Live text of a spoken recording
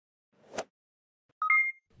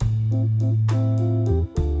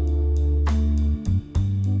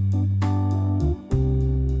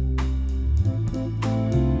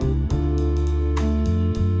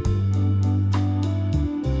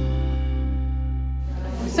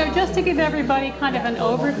just to give everybody kind of an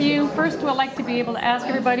overview, first we'd like to be able to ask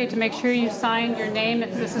everybody to make sure you sign your name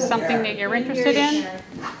if this is something that you're interested in.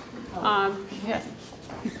 Yes.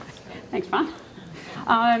 Thanks, Ron.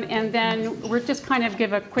 And then we're just kind of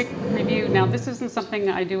give a quick review. Now, this isn't something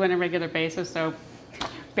I do on a regular basis, so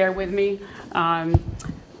bear with me.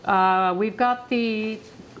 We've got the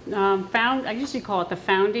I usually call it the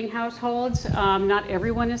founding households. Not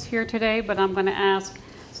everyone is here today, but I'm going to ask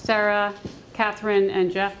Sarah, Catherine,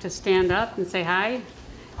 and Jeff to stand up and say hi.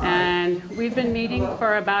 And we've been meeting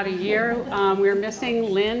for about a year. We're missing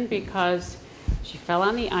Lynn because she fell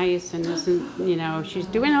on the ice and isn't, you know, she's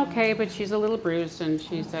doing okay, but she's a little bruised, and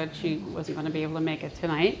she said she wasn't going to be able to make it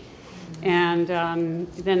tonight. And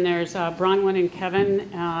then there's Bronwyn and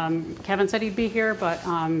Kevin. Kevin said he'd be here, but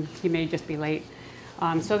he may just be late.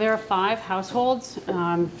 So there are 5 households,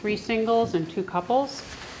 3 singles and 2 couples.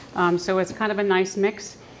 So it's kind of a nice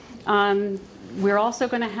mix. We're also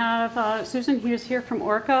going to have Susan, who's here from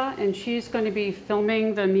Orca, and she's going to be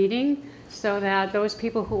filming the meeting so that those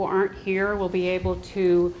people who aren't here will be able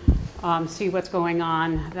to see what's going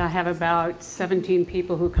on. I have about 17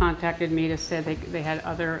 people who contacted me to say they had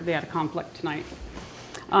a conflict tonight.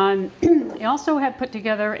 I also had put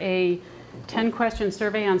together a 10-question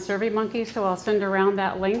survey on SurveyMonkey, so I'll send around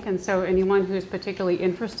that link. And so anyone who's particularly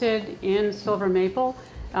interested in Silver Maple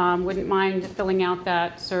wouldn't mind filling out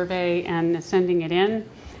that survey and sending it in.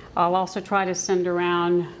 I'll also try to send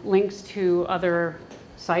around links to other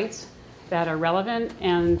sites that are relevant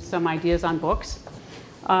and some ideas on books.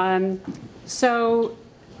 So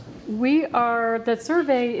the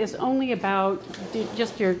survey is only about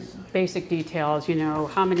just your basic details, you know,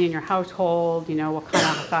 how many in your household, you know, what kind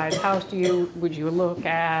of size house would you look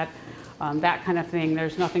at, that kind of thing.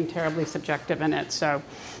 There's nothing terribly subjective in it. So,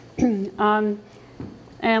 and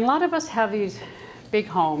a lot of us have these big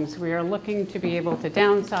homes. We are looking to be able to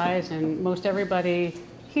downsize, and most everybody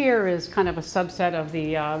here is kind of a subset of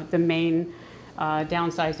the main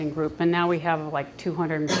downsizing group. And now we have like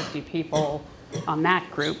 250 people on that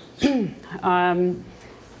group.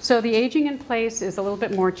 So the aging in place is a little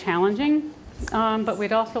bit more challenging, but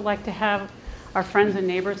we'd also like to have our friends and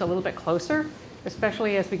neighbors a little bit closer,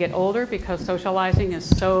 especially as we get older, because socializing is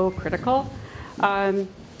so critical.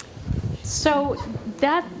 So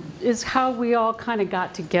that is how we all kind of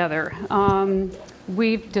got together.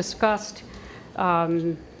 We've discussed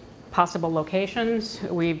possible locations.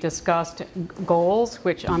 We've discussed goals,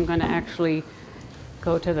 which I'm going to actually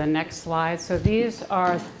go to the next slide. So these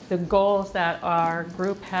are the goals that our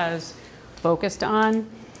group has focused on.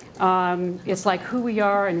 It's like who we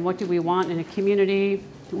are and what do we want in a community.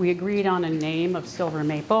 We agreed on a name of Silver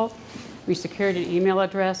Maple. We secured an email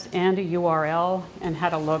address and a URL and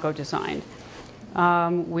had a logo designed.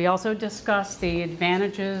 We also discussed the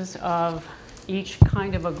advantages of each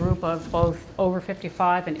kind of a group of both over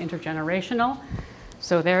 55 and intergenerational.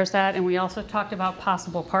 So there's that. And we also talked about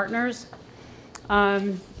possible partners.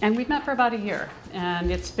 And we've met for about a year,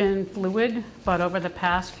 and it's been fluid, but over the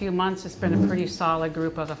past few months, it's been a pretty solid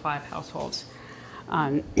group of the 5 households.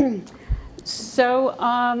 So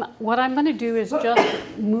what I'm going to do is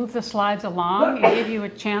just move the slides along and give you a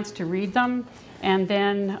chance to read them. And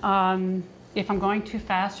then if I'm going too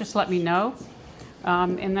fast, just let me know.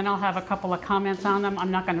 And then I'll have a couple of comments on them.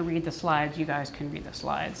 I'm not going to read the slides. You guys can read the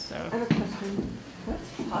slides. So. I have a question.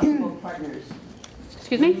 What's possible partners?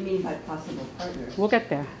 Excuse me? What do you mean by possible partners? We'll get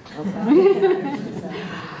there. Okay.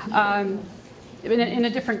 In a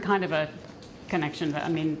different kind of a connection, I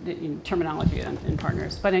mean, in terminology and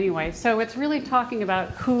partners. But anyway, so it's really talking about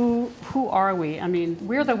who are we? I mean,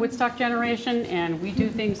 we're the Woodstock generation, and we do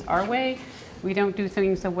things our way. We don't do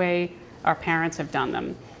things the way our parents have done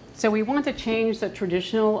them. So we want to change the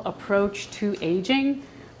traditional approach to aging,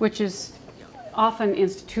 which is often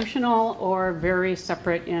institutional or very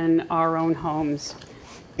separate in our own homes.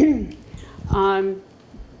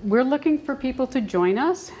 We're looking for people to join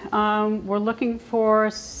us. We're looking for,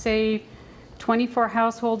 say, 24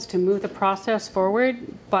 households to move the process forward,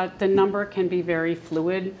 but the number can be very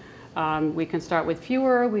fluid. We can start with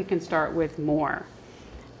fewer, we can start with more.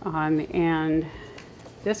 And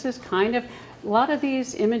this is kind of, a lot of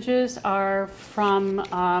these images are from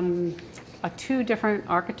 2 different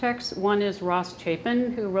architects. One is Ross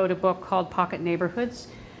Chapin, who wrote a book called Pocket Neighborhoods,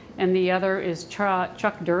 and the other is Chuck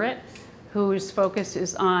Durrett, whose focus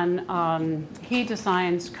is on, he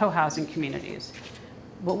designs co-housing communities.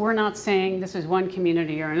 But we're not saying this is one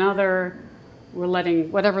community or another. We're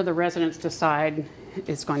letting whatever the residents decide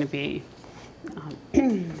is going to be.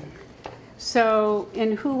 So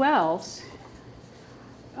in Who Else,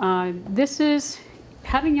 this is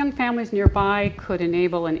having young families nearby could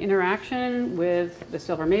enable an interaction with the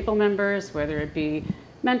Silver Maple members, whether it be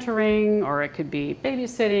mentoring, or it could be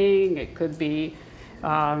babysitting, it could be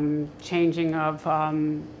changing of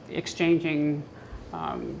exchanging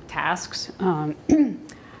tasks.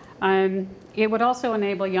 It would also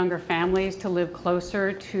enable younger families to live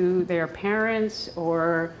closer to their parents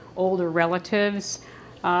or older relatives.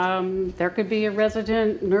 There could be a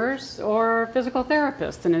resident nurse or physical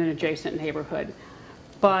therapist in an adjacent neighborhood.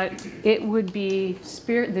 But it would be,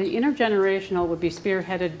 the intergenerational would be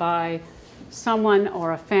spearheaded by someone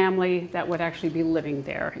or a family that would actually be living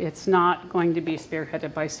there. It's not going to be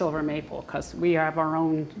spearheaded by Silver Maple because we have our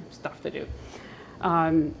own stuff to do.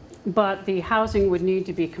 But the housing would need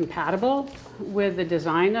to be compatible with the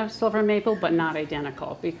design of Silver Maple, but not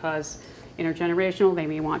identical, because intergenerational, they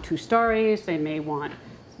may want 2 stories, they may want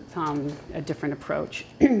a different approach.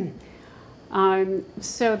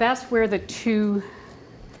 So that's where the 2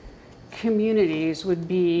 communities would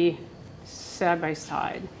be side by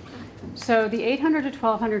side. So the 800 to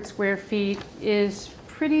 1,200 square feet is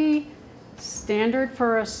pretty standard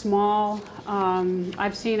for a small,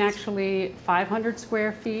 I've seen actually 500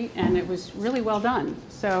 square feet, and it was really well done.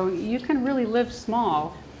 So you can really live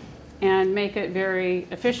small and make it very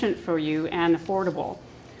efficient for you and affordable.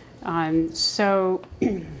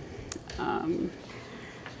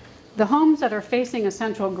 The homes that are facing a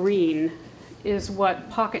central green is what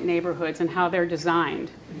pocket neighborhoods and how they're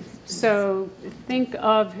designed. So think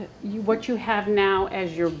of what you have now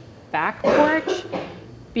as your back porch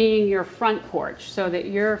being your front porch, so that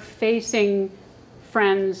you're facing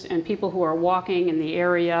friends and people who are walking in the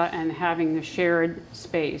area and having the shared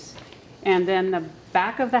space. And then the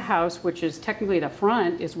back of the house, which is technically the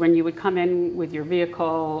front, is when you would come in with your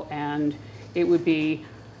vehicle, and it would be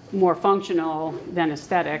more functional than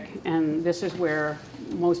aesthetic, and this is where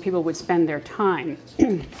most people would spend their time.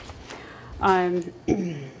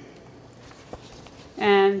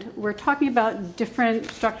 And we're talking about different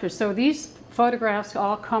structures. So these photographs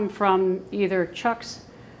all come from either Chuck's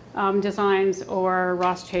designs or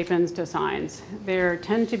Ross Chapin's designs. They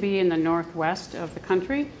tend to be in the northwest of the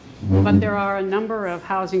country, but there are a number of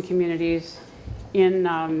housing communities in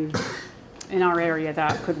our area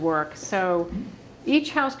that could work. So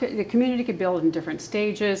each house, the community could build in different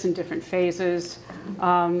stages and different phases,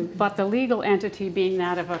 but the legal entity being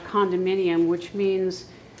that of a condominium, which means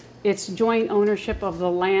it's joint ownership of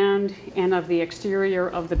the land and of the exterior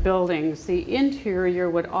of the buildings. The interior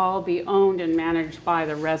would all be owned and managed by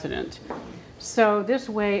the resident. So this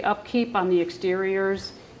way, upkeep on the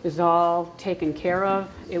exteriors is all taken care of.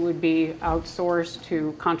 It would be outsourced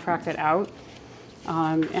to contract it out,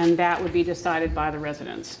 and that would be decided by the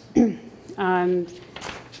residents.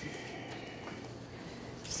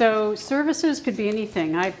 So services could be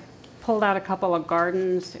anything. I pulled out a couple of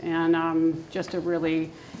gardens and just a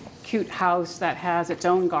really cute house that has its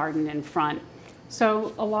own garden in front.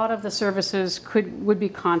 So a lot of the services would be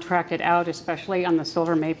contracted out, especially on the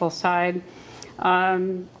Silver Maple side.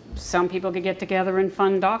 Some people could get together and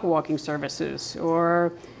fund dog walking services,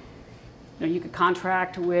 or you could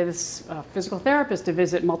contract with a physical therapist to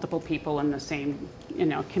visit multiple people in the same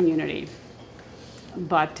community.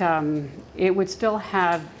 But it would still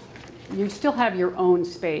have, you still have your own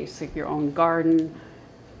space, like your own garden,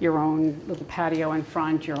 your own little patio in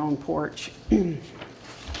front, your own porch.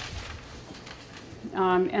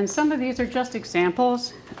 And some of these are just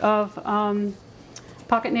examples of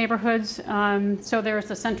pocket neighborhoods. So there's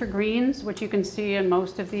the center greens, which you can see in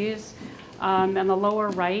most of these. And the lower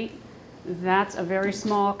right, that's a very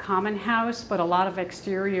small common house, but a lot of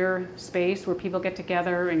exterior space where people get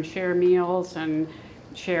together and share meals and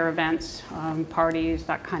share events, parties,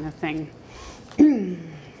 that kind of thing.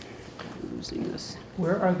 Losing this.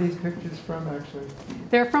 Where are these pictures from, actually?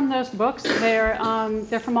 They're from those books. They're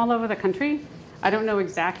from all over the country. I don't know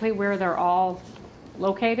exactly where they're all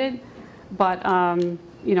located, but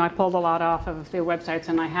I pulled a lot off of their websites,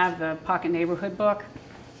 and I have the Pocket Neighborhood book,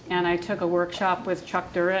 and I took a workshop with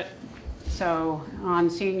Chuck Durrett, so on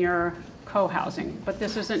senior co-housing. But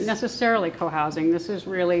this isn't necessarily co-housing. This is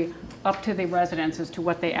really up to the residents as to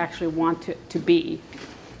what they actually want it to be.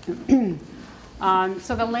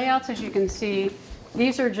 So the layouts, as you can see,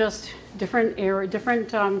 these are just different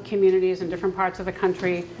communities in different parts of the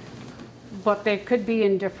country, but they could be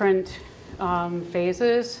in different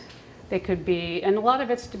phases. They could be, and a lot of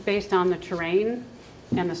it's based on the terrain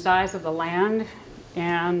and the size of the land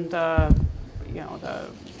and the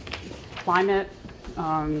climate,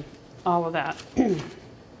 all of that.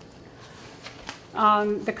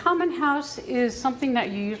 The common house is something that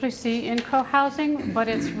you usually see in co-housing, but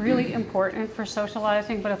it's really important for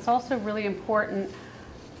socializing, but it's also really important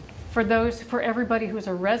for everybody who's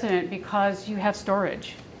a resident, because you have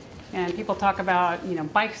storage. And people talk about, you know,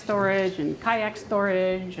 bike storage and kayak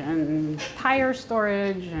storage and tire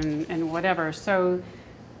storage and whatever. So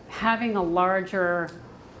having a larger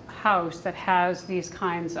house that has these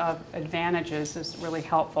kinds of advantages is really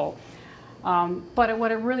helpful. But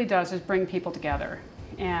what it really does is bring people together.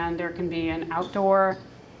 And there can be an outdoor,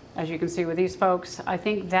 as you can see with these folks. I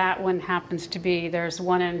think that one happens to be, there's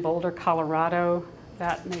one in Boulder, Colorado.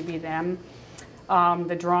 That may be them.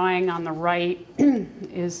 The drawing on the right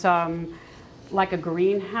is like a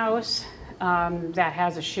greenhouse that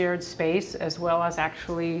has a shared space as well as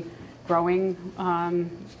actually growing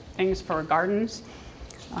things for gardens.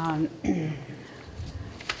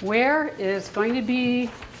 Where is going to be,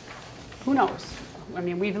 who knows? I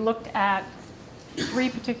mean, we've looked at 3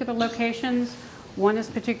 particular locations. One is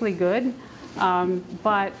particularly good,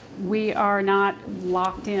 but we are not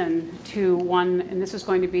locked in to one, and this is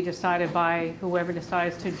going to be decided by whoever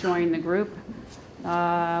decides to join the group.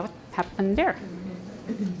 What happened there?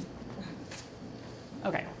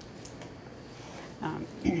 Okay.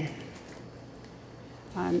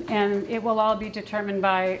 And it will all be determined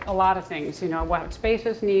by a lot of things, you know, what space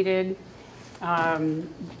is needed. Land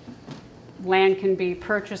can be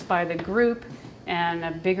purchased by the group, and a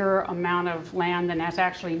bigger amount of land than is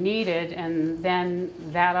actually needed, and then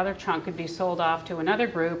that other chunk could be sold off to another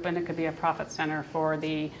group, and it could be a profit center for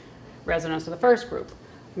the residents of the first group.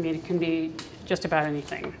 I mean, it can be just about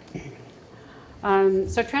anything.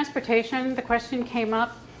 So transportation, the question came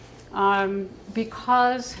up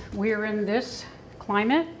because we're in this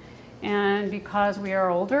climate and because we are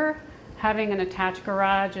older, having an attached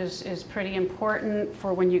garage is pretty important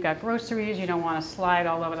for when you got groceries. You don't want to slide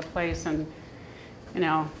all over the place and, you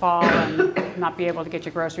know, fall and not be able to get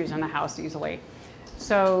your groceries in the house easily.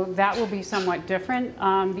 So that will be somewhat different.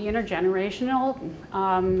 The intergenerational,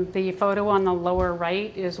 the photo on the lower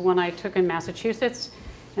right is one I took in Massachusetts,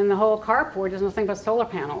 and the whole carport is nothing but solar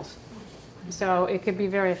panels. So it could be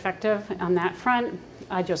very effective on that front.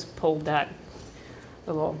 I just pulled that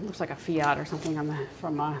little, looks like a Fiat or something on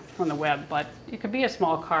from the web, but it could be a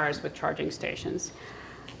small cars with charging stations.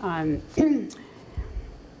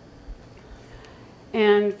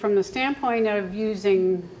 And from the standpoint of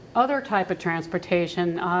using other type of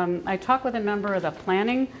transportation, I talked with a member of the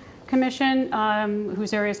Planning Commission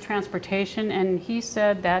whose area is transportation, and he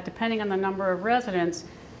said that depending on the number of residents,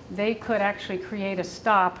 they could actually create a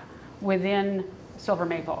stop within Silver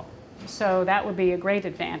Maple. So that would be a great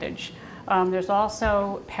advantage. There's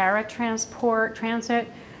also paratransit,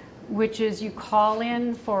 which is you call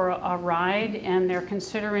in for a ride, and they're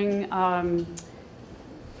considering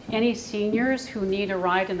any seniors who need a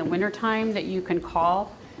ride in the wintertime that you can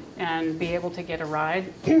call and be able to get a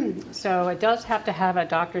ride. So it does have to have a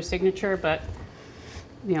doctor's signature, but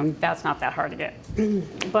you know, that's not that hard to get.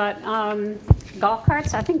 But golf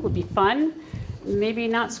carts I think would be fun. Maybe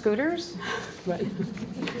not scooters, but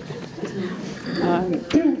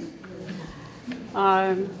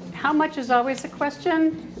how much is always a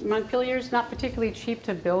question. Montpelier is not particularly cheap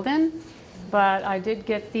to build in, but I did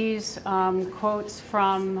get these quotes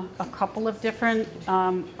from a couple of different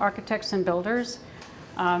architects and builders.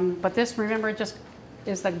 But this, remember, just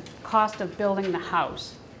is the cost of building the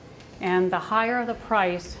house. And the higher the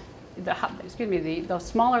price, the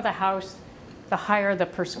smaller the house, the higher the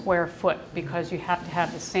per square foot, because you have to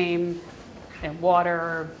have the same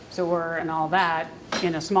water, sewer, and all that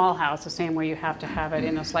in a small house, the same way you have to have it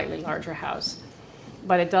in a slightly larger house.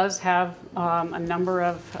 But it does have a number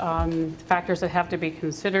of factors that have to be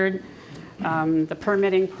considered. The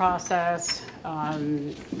permitting process,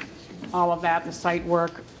 all of that, the site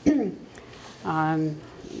work. Let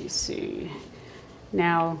me see.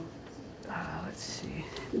 Now, let's see.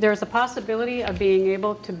 There's a possibility of being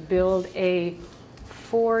able to build a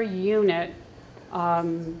 4-unit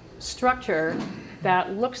structure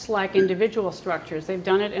that looks like individual structures. They've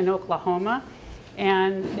done it in Oklahoma,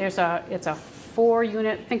 and it's a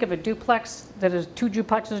 4-unit, think of a duplex that is 2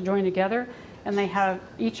 duplexes joined together, and they have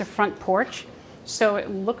each a front porch. So it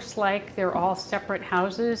looks like they're all separate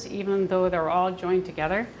houses, even though they're all joined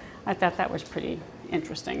together. I thought that was pretty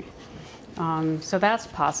interesting. So that's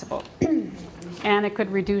possible. And it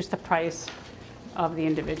could reduce the price of the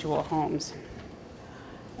individual homes.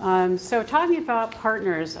 So talking about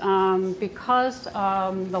partners, because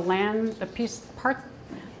the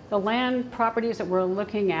land properties that we're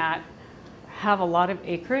looking at have a lot of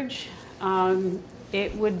acreage,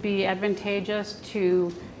 it would be advantageous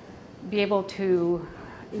to be able to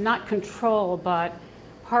not control, but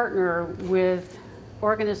partner with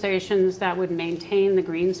organizations that would maintain the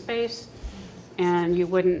green space. And you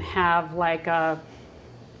wouldn't have like a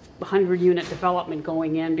 100-unit development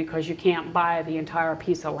going in because you can't buy the entire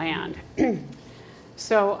piece of land.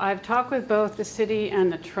 So I've talked with both the city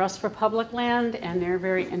and the Trust for Public Land, and they're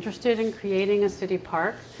very interested in creating a city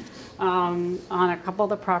park on a couple of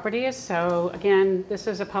the properties. So again, this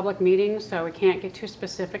is a public meeting, so we can't get too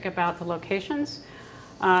specific about the locations.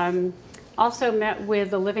 Also met with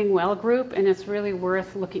the Living Well group, and it's really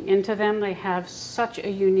worth looking into them. They have such a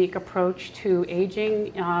unique approach to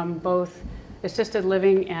aging, both assisted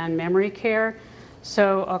living and memory care.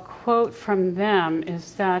 So a quote from them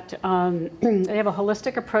is that they have a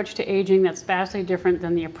holistic approach to aging that's vastly different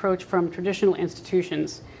than the approach from traditional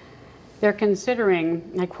institutions. They're considering,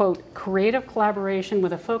 I quote, creative collaboration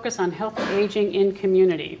with a focus on healthy aging in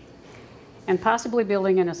community, and possibly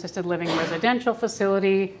building an assisted living residential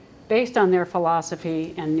facility based on their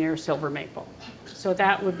philosophy and near Silver Maple. So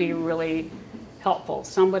that would be really helpful.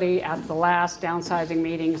 Somebody at the last downsizing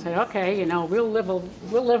meeting said, okay, you know, we'll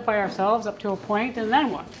live by ourselves up to a point, and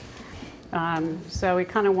then what? So we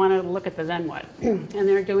kind of want to look at the then what. And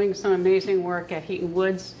they're doing some amazing work at Heaton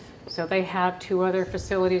Woods. So they have 2 other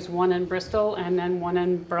facilities, one in Bristol and then one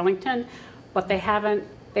in Burlington, but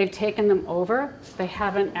they've taken them over. They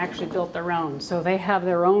haven't actually built their own. So they have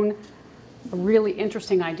their own really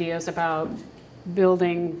interesting ideas about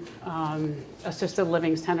building assisted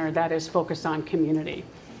living center that is focused on community.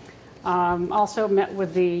 Also met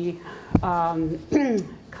with the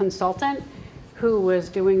consultant who was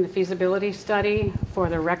doing the feasibility study for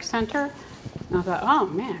the rec center. And I thought, oh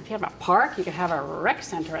man, if you have a park, you could have a rec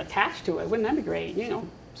center attached to it. Wouldn't that be great? You know,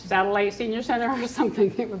 satellite senior center or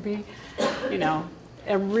something. It would be, you know,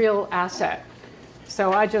 a real asset.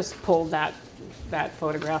 So I just pulled that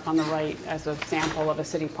photograph on the right as a sample of a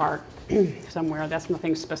city park somewhere. That's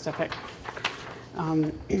nothing specific.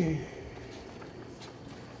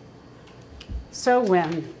 So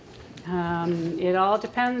when? It all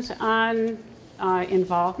depends on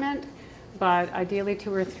involvement, but ideally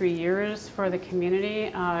 2 or 3 years for the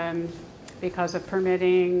community because of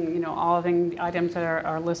permitting, you know, all of the items that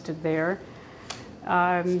are listed there.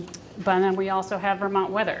 But then we also have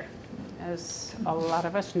Vermont weather, as a lot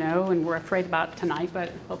of us know, and we're afraid about tonight,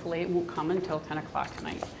 but hopefully it won't come until 10 o'clock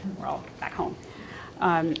tonight. We're all back home.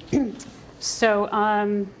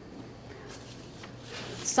 Some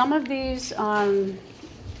of these,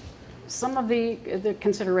 some of the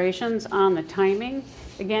considerations on the timing,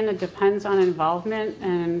 again, it depends on involvement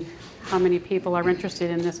and how many people are interested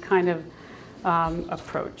in this kind of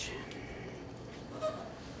approach.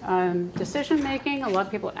 Decision making, a lot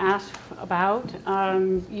of people ask about.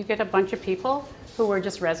 You get a bunch of people who are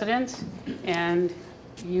just residents, and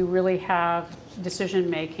you really have decision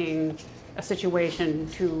making a situation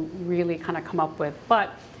to really kind of come up with. But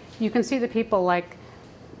you can see the people like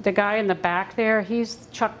the guy in the back there, he's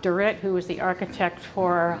Chuck Durrett, who was the architect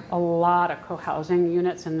for a lot of co-housing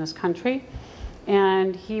units in this country.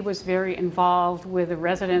 And he was very involved with the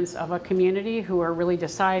residents of a community who are really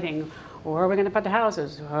deciding, where are we going to put the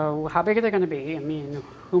houses? How big are they going to be? I mean,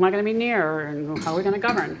 who am I going to be near? And how are we going to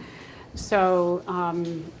govern? So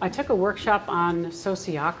I took a workshop on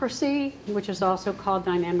sociocracy, which is also called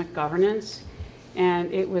dynamic governance,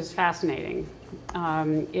 and it was fascinating.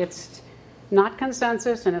 It's not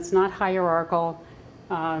consensus and it's not hierarchical.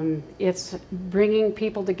 It's bringing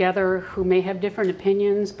people together who may have different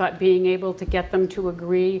opinions, but being able to get them to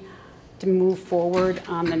agree to move forward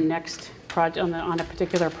on the next project, on a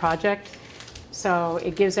particular project. So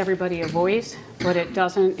it gives everybody a voice, but it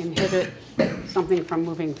doesn't inhibit something from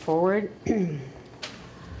moving forward. And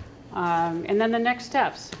then the next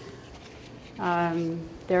steps.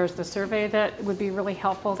 There's the survey that would be really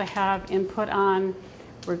helpful to have input on.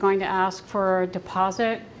 We're going to ask for a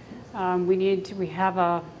deposit. We have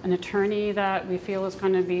an attorney that we feel is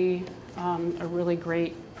going to be a really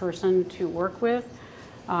great person to work with.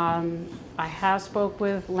 I have spoke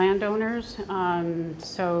with landowners,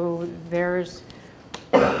 so there's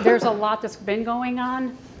a lot that's been going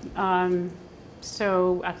on.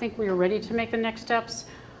 So I think we are ready to make the next steps.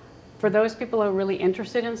 For those people who are really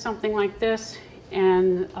interested in something like this,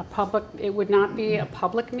 and it would not be a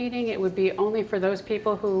public meeting, it would be only for those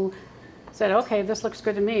people who said, okay, this looks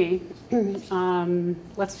good to me.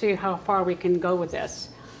 Let's see how far we can go with this.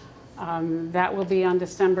 That will be on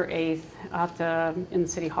December 8th in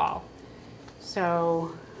City Hall.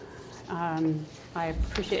 So I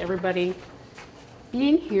appreciate everybody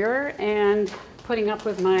being here and putting up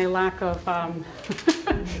with my lack of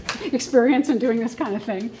experience in doing this kind of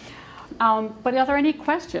thing. But are there any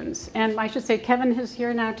questions? And I should say Kevin is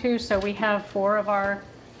here now too, so we have 4 of our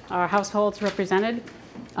households represented.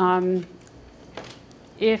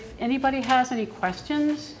 If anybody has any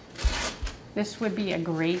questions, this would be a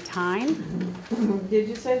great time. Did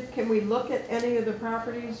you say, can we look at any of the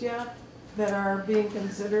properties yet that are being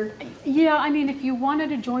considered? Yeah, I mean, if you wanted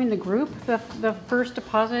to join the group, the first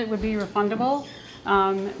deposit would be refundable.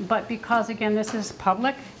 But because, again, this is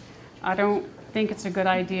public, I don't think it's a good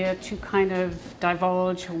idea to kind of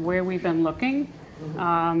divulge where we've been looking.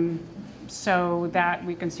 So that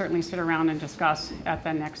we can certainly sit around and discuss at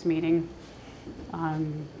the next meeting.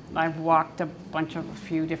 I've walked a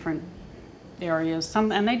few different areas,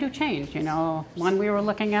 and they do change, you know. One we were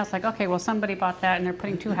looking at, it's like, okay, well, somebody bought that and they're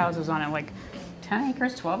putting 2 houses on it, like 10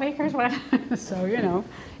 acres, 12 acres, what? So, you know,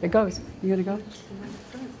 it goes. You gonna go?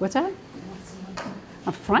 What's that?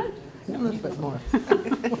 Up front? A little bit more.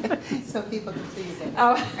 So people can see you again.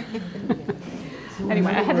 Oh.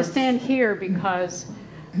 Anyway, I had to stand here because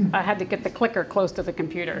I had to get the clicker close to the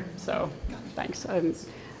computer, so thanks.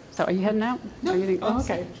 So are you heading out? No. Oh,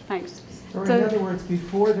 okay, thanks. So in other words,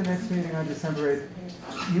 before the next meeting on December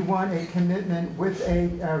 8th, you want a commitment with a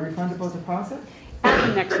refundable deposit? At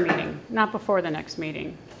the next meeting, not before the next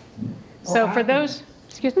meeting. So for those,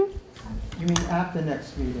 excuse me? You mean at the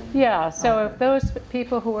next meeting? Yeah, so Okay. if those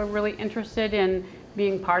people who are really interested in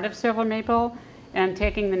being part of Silver Maple and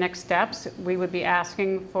taking the next steps, we would be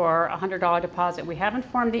asking for a $100 deposit. We haven't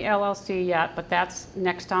formed the LLC yet, but that's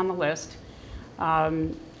next on the list.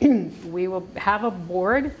 We will have a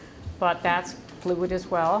board, but that's fluid as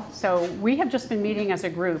well. So we have just been meeting as a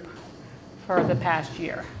group for the past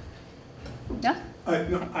year. Yeah?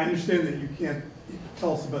 No, I understand that you can't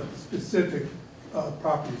tell us about the specific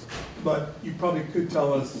properties, but you probably could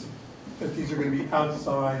tell us that these are going to be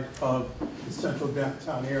outside of the central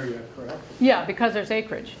downtown area, correct? Yeah, because there's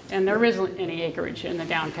acreage, and there isn't any acreage in the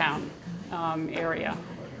downtown area.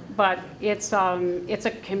 But it's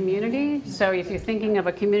a community, so if you're thinking of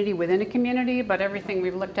a community within a community, but everything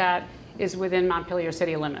we've looked at is within Montpelier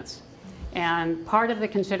city limits. And part of the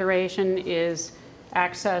consideration is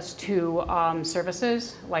access to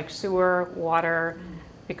services like sewer, water,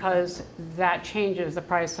 because that changes the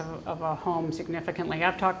price of a home significantly.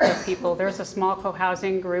 I've talked to people, there's a small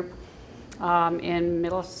co-housing group in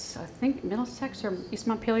Middlesex or East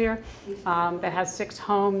Montpelier that has 6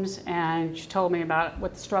 homes, and she told me about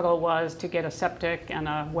what the struggle was to get a septic and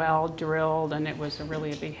a well drilled, and it was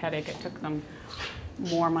really a big headache. It took them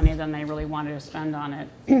more money than they really wanted to spend on it.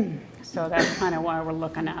 So that's kind of why we're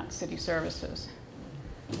looking at city services.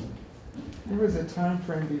 There was a time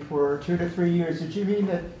frame before 2 to 3 years. Did you mean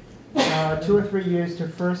that 2 or 3 years to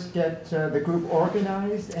first get the group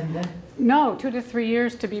organized and then? No, 2 to 3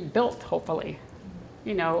 years to be built, hopefully.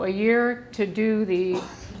 You know, a year to do the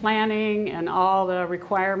planning and all the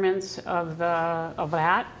requirements of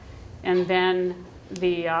that, and then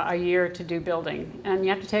a year to do building. And you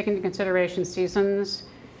have to take into consideration seasons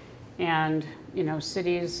and, you know,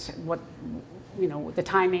 cities, the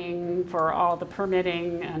timing for all the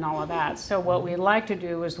permitting and all of that. So what we'd like to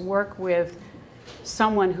do is work with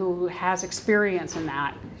someone who has experience in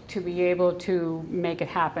that to be able to make it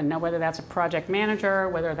happen. Now, whether that's a project manager,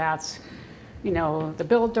 whether that's, the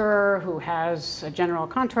builder who has a general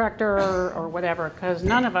contractor or whatever, because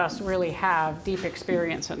none of us really have deep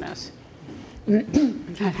experience in this.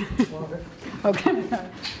 Okay.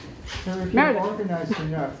 So if Meredith. you're organized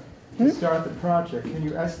enough to start the project, can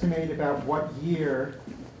you estimate about what year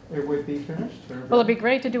it would be finished? Well, it'd be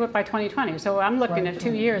great to do it by 2020. So I'm looking at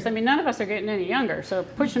 2 years. I mean, none of us are getting any younger. So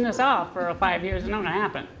pushing this off for 5 years is not going to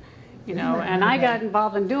happen. And I got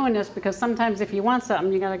involved in doing this because sometimes if you want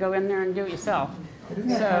something, you got to go in there and do it yourself.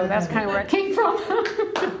 So that's kind of where it came from.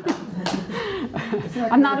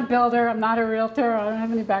 I'm not a builder. I'm not a realtor. I don't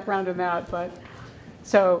have any background in that. But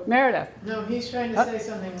so Meredith. No, he's trying to say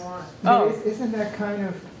something more. Oh. Isn't that kind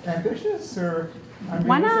of ambitious, or? I mean,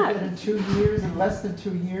 Why not? In 2 years, in less than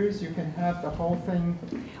 2 years, you can have the whole thing.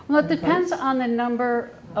 Well, it depends on the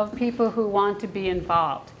number of people who want to be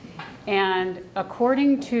involved. And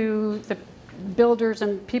according to the builders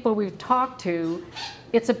and people we've talked to,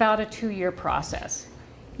 it's about a 2-year process.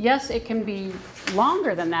 Yes, it can be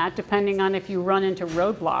longer than that, depending on if you run into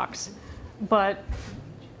roadblocks. But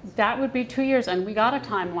that would be 2 years, and we got a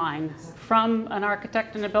timeline from an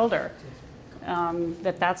architect and a builder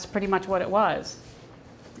that's pretty much what it was.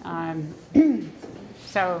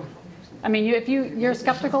 So, I mean, if you're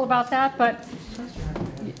skeptical about that, but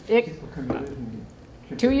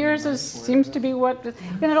 2 years seems to be what,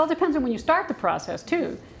 and it all depends on when you start the process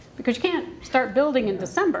too, because you can't start building in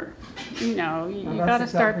December. You got to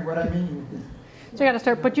start. Exactly what I mean. So you got to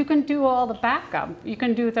start, but you can do all the backup. You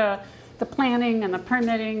can do the planning and the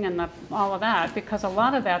permitting and all of that, because a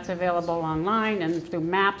lot of that's available online and through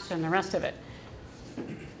maps and the rest of it.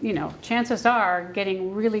 you know, chances are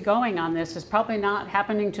getting really going on this is probably not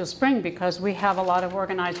happening till spring because we have a lot of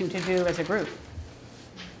organizing to do as a group.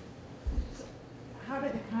 How do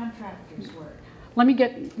the contractors work? Let me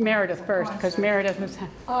get Meredith first, because Meredith is,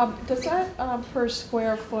 Does that per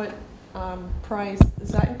square foot price, does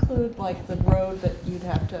that include like the road that you'd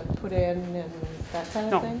have to put in and that kind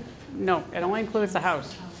of no, thing? no, it only includes the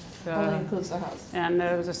house. Only includes the house. And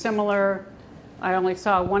there was a similar, I only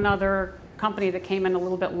saw one other company that came in a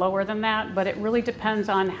little bit lower than that, but it really depends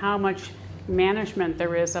on how much management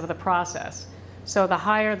there is of the process. So the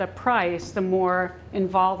higher the price, the more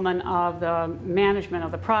involvement of the management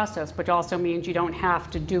of the process, which also means you don't have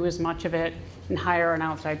to do as much of it and hire an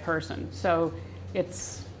outside person. So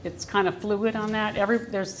it's kind of fluid on that.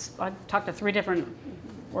 I talked to 3 different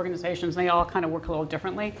organizations, and they all kind of work a little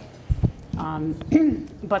differently.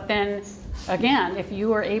 But then again, if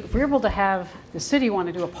you're able to have the city want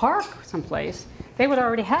to do a park someplace, they would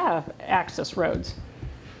already have access roads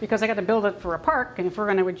because they got to build it for a park. And if we're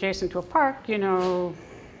going to adjacent to a park, you know,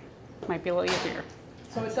 it might be a little easier.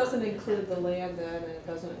 So it doesn't include the land then, and it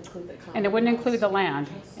doesn't include the common. And it wouldn't house. include the land.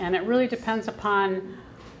 And it really depends upon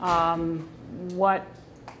what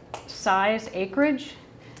size acreage.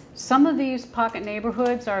 Some of these pocket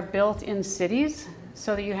neighborhoods are built in cities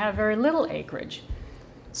so that you have very little acreage.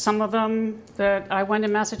 Some of them that I went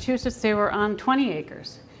in Massachusetts, they were on 20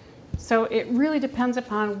 acres. So it really depends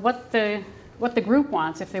upon what the group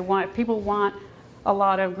wants. If people want a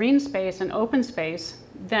lot of green space and open space,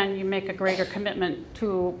 then you make a greater commitment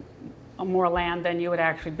to more land than you would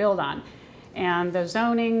actually build on. And the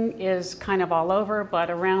zoning is kind of all over, but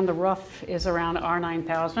around the roof is around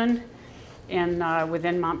R9000 and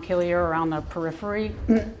within Montpelier around the periphery.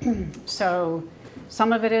 So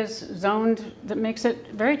some of it is zoned that makes it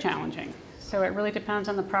very challenging. So it really depends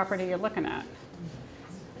on the property you're looking at.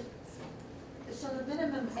 So the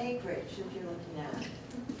minimum acreage that you're looking at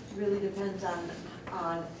really depends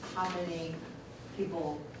on how many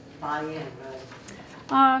people buy in,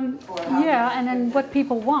 right? Or how Yeah, many- and then what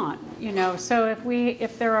people want, you know. So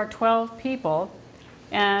if there are 12 people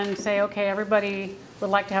and say, okay, everybody would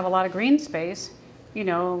like to have a lot of green space, you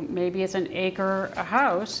know, maybe it's an acre a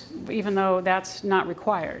house, even though that's not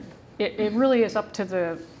required. It really is up to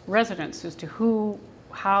the residents as to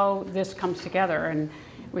how this comes together. And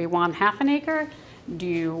we want half an acre? Do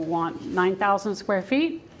you want 9,000 square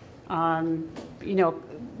feet? You know,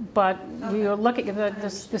 but we will look at the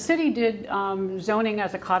city did zoning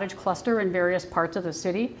as a cottage cluster in various parts of the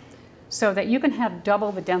city so that you can have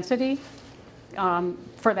double the density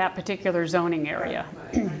for that particular zoning area.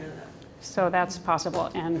 Right, I know that. So that's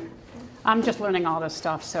possible. And I'm just learning all this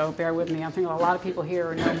stuff, so bear with me. I think a lot of people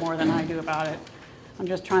here know more than I do about it. I'm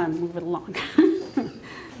just trying to move it along.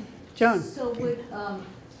 Joan? So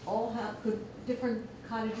could different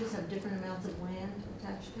cottages have different amounts of land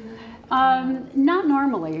attached to them? Not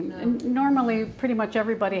normally. No. Normally, pretty much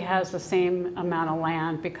everybody has the same amount of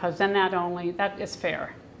land because then that is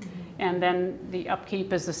fair. And then the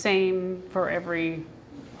upkeep is the same for every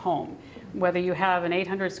home. Whether you have an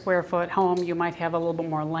 800 square foot home, you might have a little bit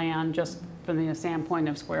more land just from the standpoint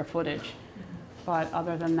of square footage. But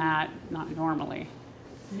other than that, not normally.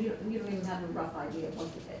 You don't even have a rough idea of what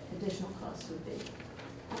the additional costs would be?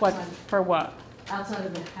 What, for what? Outside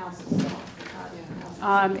of the house itself, the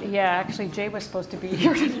cottage house. Yeah, actually, Jay was supposed to be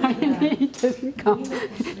here tonight and he didn't come.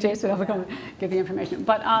 Jay said he'll come give the information.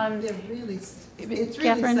 But They're really, it's really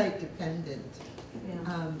Catherine? site dependent.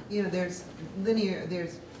 Yeah. You know, there's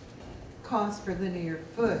cost per linear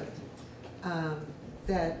foot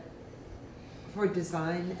that for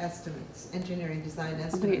design estimates, engineering design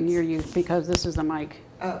estimates. I'm going to get near you because this is the mic.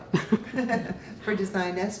 Oh, for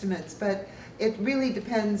design estimates, but it really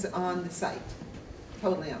depends on the site,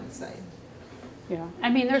 totally on the site. Yeah, I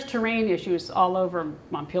mean, there's terrain issues all over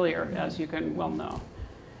Montpelier, as you can well know.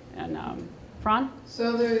 And Fran?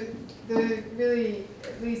 So there are really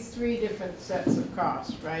at least 3 different sets of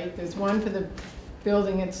costs, right? There's one for the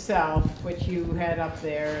building itself, which you had up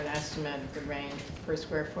there, an estimate of the range per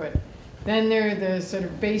square foot. Then there are the sort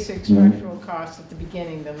of basic structural costs at the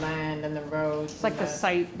beginning, the land and the roads. It's like the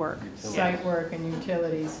site work. Site work and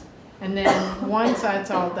utilities. And then once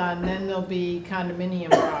that's all done, then there'll be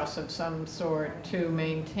condominium costs of some sort to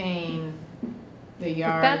maintain the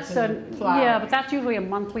yards and flowers. Yeah, but that's usually a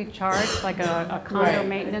monthly charge, like a condo Right.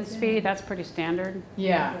 maintenance fee. That's pretty standard.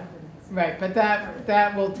 Yeah, right, but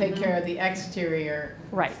that will take care of the exterior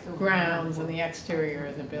Right, grounds and the exterior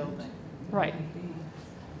of the building. right.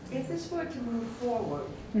 If this were to move forward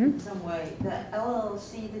Mhm. in some way, the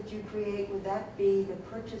LLC that you create, would that be the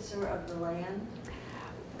purchaser of the land?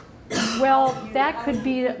 Well, that could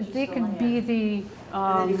be, they could be the,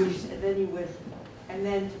 And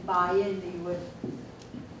then to buy in, you would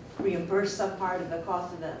reimburse some part of the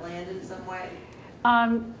cost of that land in some way?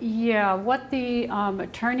 yeah, what the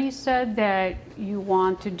attorney said, that you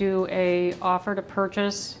want to do a offer to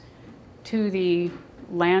purchase to the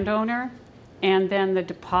landowner, and then the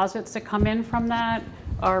deposits that come in from that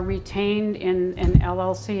are retained in an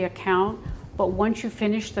LLC account. But once you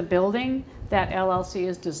finish the building, that LLC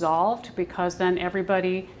is dissolved, because then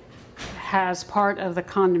everybody has part of the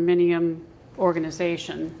condominium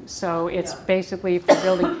organization. So it's basically for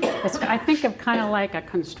building, it's, I think of kind of like a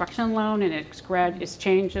construction loan, and it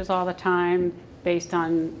changes all the time based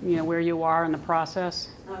on, you know, where you are in the process.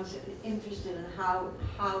 I was interested in how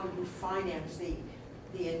you finance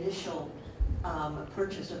the initial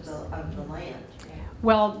purchase of the land.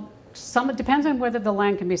 Well, it depends on whether the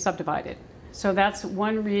land can be subdivided. So that's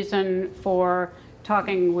one reason for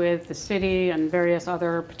talking with the city and various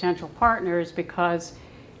other potential partners, because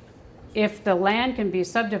if the land can be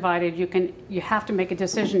subdivided, you have to make a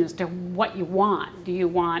decision as to what you want. Do you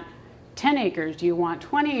want 10 acres? Do you want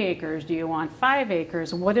 20 acres? Do you want 5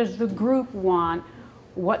 acres? What does the group want?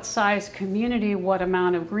 What size community, what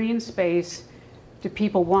amount of green space do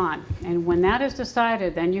people want? And when that is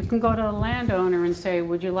decided, then you can go to the landowner and say,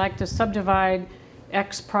 would you like to subdivide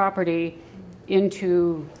X property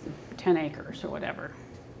into 10 acres or whatever?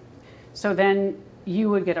 So then you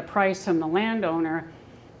would get a price from the landowner,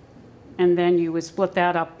 and then you would split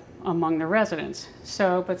that up among the residents.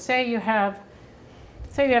 So, but say you have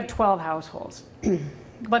 12 households,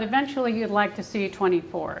 but eventually you'd like to see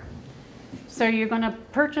 24. So you're going to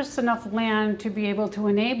purchase enough land to be able to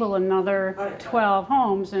enable another 12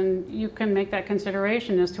 homes, and you can make that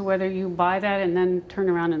consideration as to whether you buy that and then turn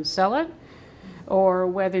around and sell it, or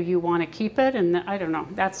whether you want to keep it, and I don't know.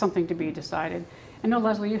 That's something to be decided. I know,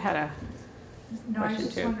 Leslie, you had a No, I was question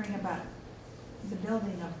just too. wondering about the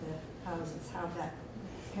building of the houses, how that,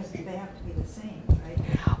 because they have to be the same, right?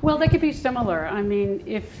 Well, they could be similar. I mean,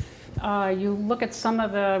 if you look at some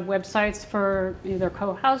of the websites for either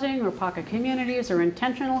co-housing or pocket communities or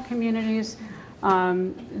intentional communities,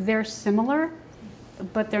 they're similar,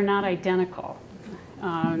 but they're not identical.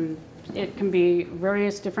 It can be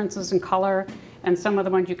various differences in color, and some of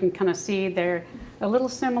the ones you can kind of see they're a little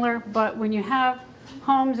similar, but when you have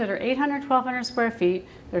homes that are 800, 1,200 square feet,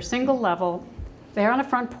 they're single level, they're on a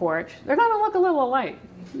front porch, they're going to look a little alike.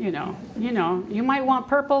 You know, you might want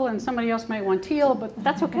purple and somebody else might want teal, but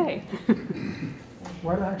that's okay.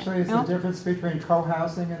 What actually is the difference between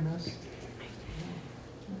co-housing and this?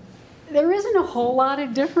 There isn't a whole lot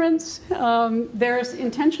of difference. There's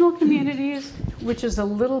intentional communities, which is a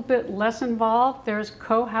little bit less involved. There's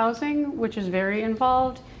co-housing, which is very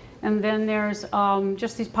involved. And then there's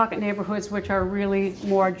just these pocket neighborhoods, which are really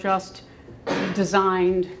more just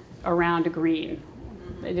designed around a green.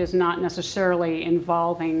 It is not necessarily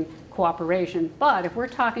involving cooperation. But if we're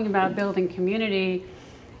talking about building community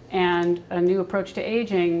and a new approach to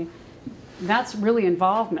aging, that's really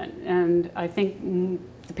involvement. And I think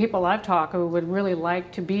the people I've talked to would really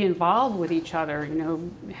like to be involved with each other, you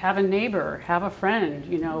know, have a neighbor, have a friend,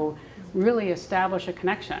 you know, really establish a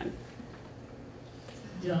connection.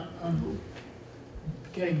 Yeah,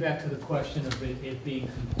 getting back to the question of it being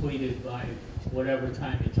completed by whatever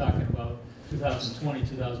time you're talking about, 2020,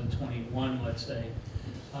 2021, let's say.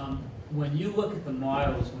 When you look at the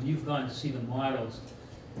models, when you've gone to see the models,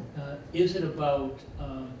 is it about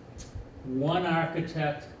one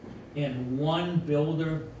architect and one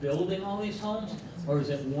builder building all these homes? Or is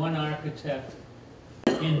it one architect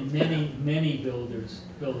and many builders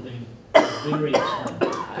building various homes?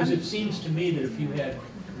 Because it seems to me that if you had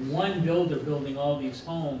one builder building all these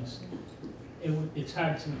homes, it's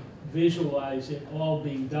hard to visualize it all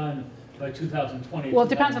being done by 2020. Well, it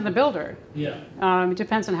depends on the builder. Yeah. It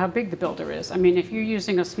depends on how big the builder is. I mean, if you're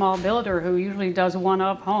using a small builder who usually does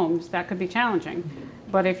one-of homes, that could be challenging.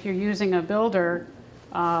 But if you're using a builder,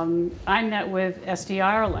 I met with SD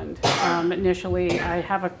Ireland initially. I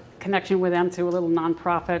have a connection with them through a little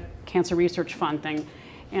nonprofit cancer research fund thing.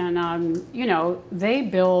 And, you know, they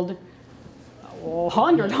build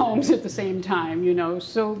 100 homes at the same time, you know,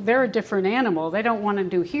 so they're a different animal. They don't want to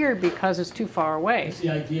do here because it's too far away. Is the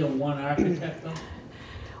idea of one architect, though?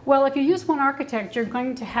 Well, if you use one architect, you're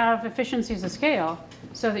going to have efficiencies of scale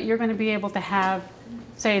so that you're going to be able to have,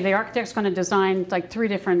 say, the architect's going to design like 3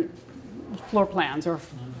 different floor plans or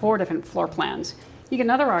 4 different floor plans. You get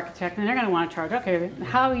another architect and they're going to want to charge, okay,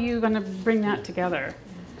 how are you going to bring that together?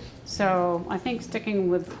 So I think sticking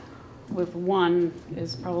with one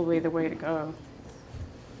is probably the way to go.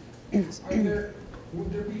 Are there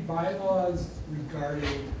Would there be bylaws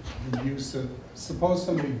regarding the use of, suppose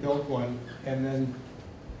somebody built one and then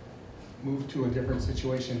moved to a different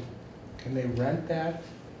situation, can they rent that?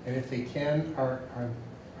 And if they can, are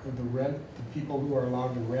the people who are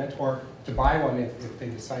allowed to rent or to buy one if they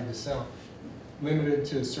decide to sell, limited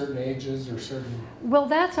to certain ages or certain? Well,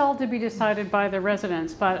 that's all to be decided by the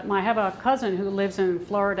residents, but I have a cousin who lives in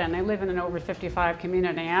Florida and they live in an over 55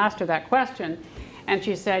 community. I asked her that question and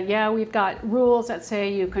she said, yeah, we've got rules that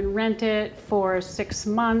say you can rent it for 6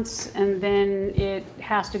 months and then it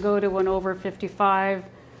has to go to an over 55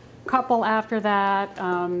 couple after that.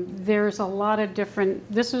 There's a lot of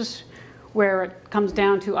different, this is where it comes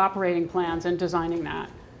down to operating plans and designing that.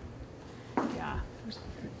 Yeah.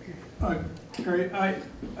 Carrie, I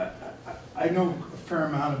know a fair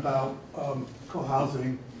amount about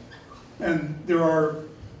co-housing, and there are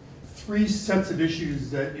 3 sets of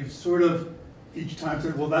issues that you've sort of each time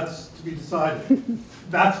said, well, that's to be decided.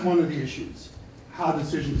 That's one of the issues, how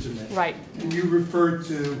decisions are made. Right. And you referred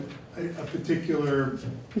to a particular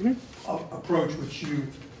approach which you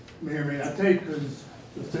may or may not take, because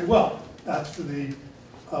you'll say, well, that's for the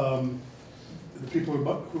people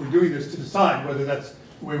who are doing this to decide whether that's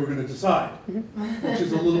the way we're going to decide, which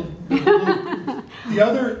is a little. The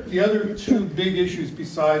other 2 big issues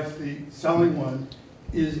besides the selling one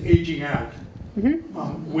is aging out.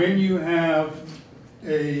 When you have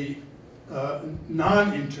a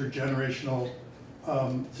non-intergenerational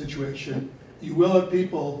situation, you will have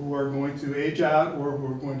people who are going to age out or who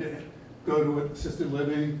are going to go to assisted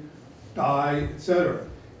living, die, etc.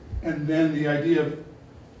 And then the idea of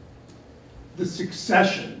the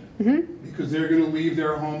succession, because they're going to leave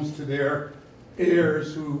their homes to their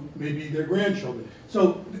heirs who may be their grandchildren.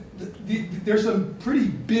 So there's some pretty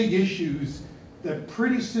big issues that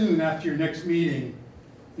pretty soon after your next meeting,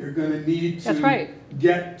 you're going to need to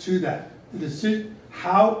get to that.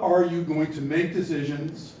 How are you going to make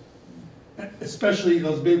decisions, especially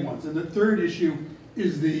those big ones? And the third issue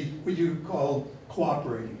is what you call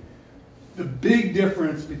cooperating. The big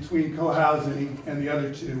difference between co-housing and the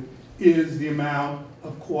other 2 is the amount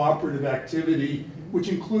of cooperative activity, which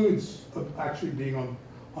includes actually being on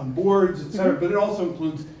boards, et cetera, but it also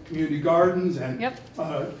includes community gardens and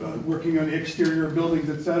working on the exterior of buildings,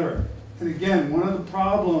 et cetera. And again, one of the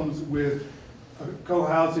problems with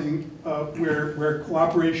co-housing where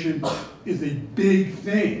cooperation is a big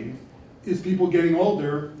thing is people getting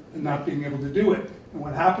older and not being able to do it. And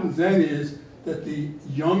what happens then is that the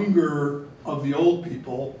younger of the old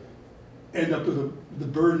people end up with the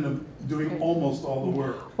burden of doing almost all the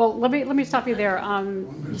work. Well, let me stop you there.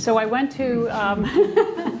 So I went to,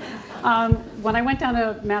 when I went down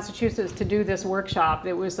to Massachusetts to do this workshop,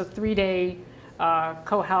 it was a 3-day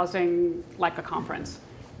co-housing, like a conference.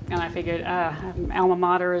 And I figured, alma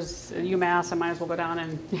mater is UMass, I might as well go down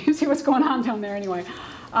and see what's going on down there anyway.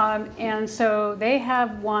 And so they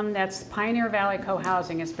have one that's Pioneer Valley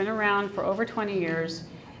Co-Housing. It's been around for over 20 years,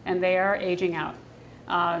 and they are aging out.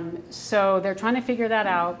 So they're trying to figure that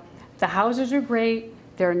out. The houses are great.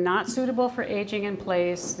 They're not suitable for aging in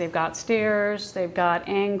place. They've got stairs. They've got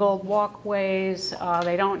angled walkways.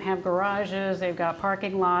 They don't have garages. They've got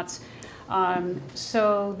parking lots.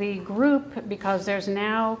 So the group, because there's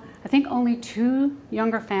now, I think only 2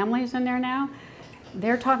 younger families in there now,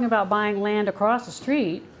 they're talking about buying land across the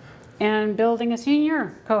street and building a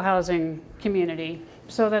senior co-housing community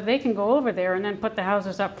so that they can go over there and then put the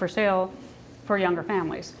houses up for sale for younger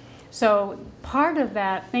families. So part of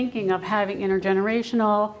that thinking of having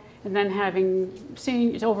intergenerational and then having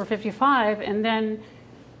seniors over 55 and then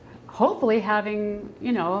hopefully having,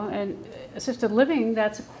 you know, an assisted living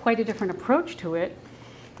that's quite a different approach to it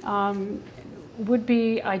would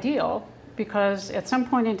be ideal, because at some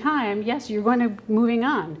point in time, yes, you're going to moving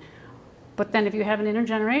on. But then if you have an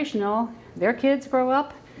intergenerational, their kids grow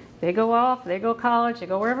up, they go off, they go college, they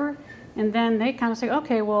go wherever, and then they kind of say,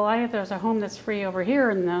 okay, well, there's a home that's free over here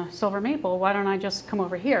in the Silver Maple, why don't I just come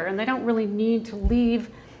over here? And they don't really need to leave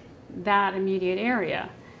that immediate area.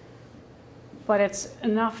 But it's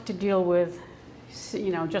enough to deal with,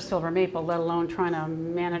 you know, just Silver Maple, let alone trying to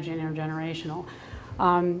manage an intergenerational.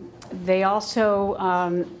 They also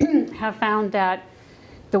have found that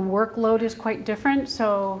the workload is quite different.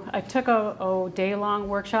 So I took a day-long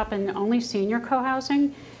workshop in only senior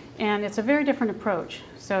co-housing, and it's a very different approach.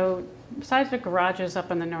 So besides the garages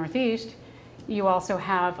up in the Northeast, you also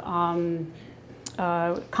have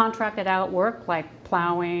contracted out work like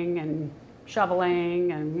plowing and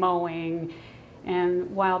shoveling and mowing. And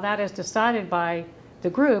while that is decided by the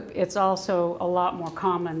group, it's also a lot more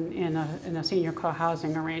common in a senior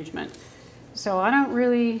co-housing arrangement. So I don't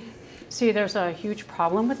really, see there's a huge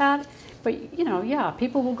problem with that. But, you know, yeah,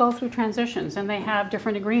 people will go through transitions and they have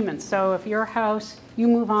different agreements. So if your house, you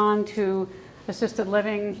move on to assisted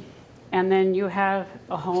living and then you have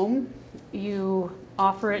a home, you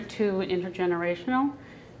offer it to an intergenerational.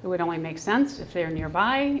 It would only make sense if they're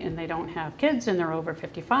nearby and they don't have kids and they're over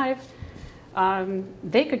 55.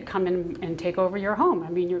 They could come in and take over your home. I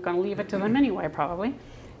mean, you're going to leave it to them anyway, probably.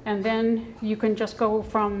 And then you can just go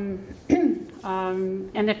from,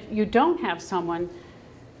 and if you don't have someone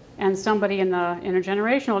and somebody in the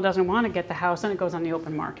intergenerational doesn't want to get the house, then it goes on the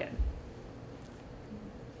open market.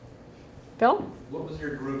 Phil? What was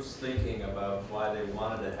your group's thinking about why they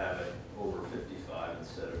wanted to have it over 55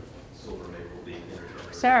 instead of Silver Maple being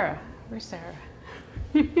intergenerational? Sarah. Where's Sarah?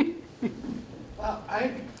 Well,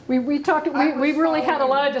 we really had a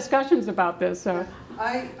lot of discussions about this. So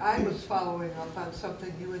I was following up on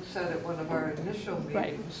something you had said at one of our initial meetings,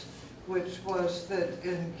 right, which was that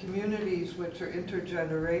in communities which are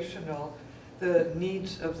intergenerational, the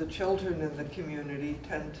needs of the children in the community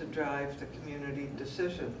tend to drive the community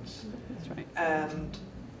decisions. That's right. And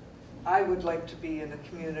I would like to be in a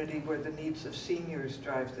community where the needs of seniors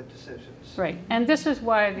drive the decisions. Right, and this is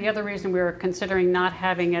why the other reason we were considering not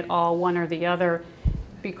having it all one or the other,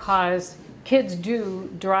 because kids do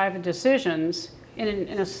drive the decisions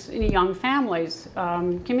in a young family's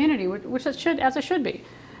community, which it should, as it should be.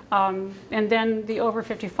 And then the over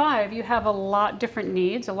 55, you have a lot different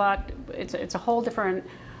needs, it's a whole different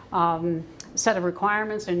set of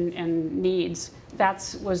requirements and needs.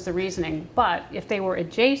 That was the reasoning. But if they were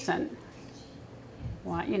adjacent,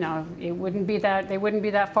 well, you know, they wouldn't be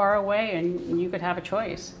that far away, and you could have a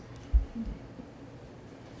choice.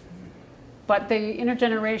 But the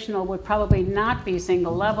intergenerational would probably not be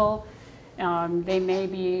single level. They may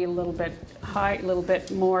be a little bit high, a little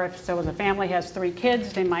bit more. If the family has 3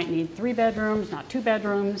 kids, they might need 3 bedrooms, not 2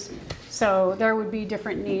 bedrooms. So there would be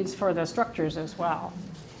different needs for the structures as well.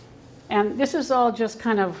 And this is all just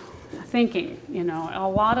kind of thinking, you know. A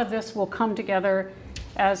lot of this will come together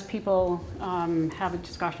as people have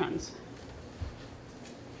discussions.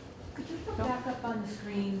 Could you go back up on the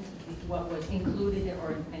screen what was included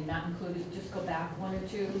and not included? Just go back 1 or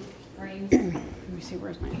 2 frames. Let me see,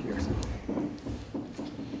 where's my ears?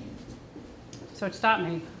 So it stopped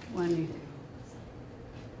me when you...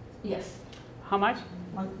 Yes. How much?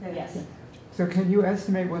 Yes. So can you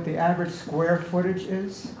estimate what the average square footage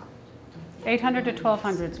is? 800 to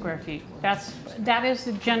 1,200 square feet. That is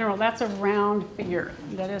the general, that's a round figure.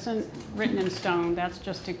 That isn't written in stone. That's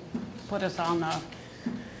just to put us on the,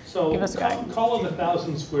 give us a guide. Call it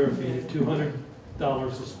 1,000 square feet at $200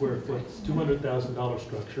 a square foot, it's $200,000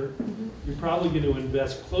 structure. You're probably going to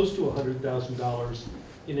invest close to $100,000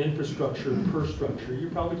 in infrastructure per structure. You're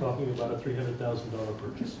probably talking about a $300,000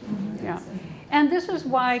 purchase. Yeah, and this is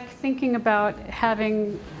why thinking about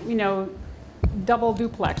having, you know, double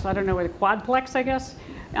duplex, I don't know, a quadplex, I guess,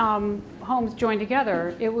 homes joined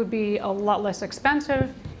together, it would be a lot less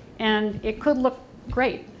expensive and it could look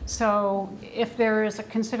great. So if there is a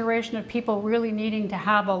consideration of people really needing to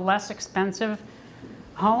have a less expensive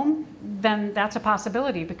home, then that's a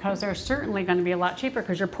possibility, because they're certainly going to be a lot cheaper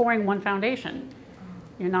because you're pouring one foundation.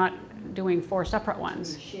 You're not doing 4 separate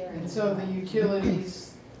ones. And so the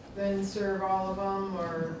utilities then serve all of them,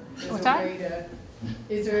 or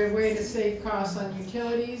is there a way to save costs on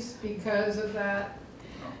utilities because of that,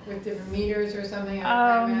 with different meters or something,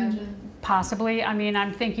 I imagine? Possibly. I mean,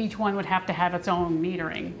 I think each one would have to have its own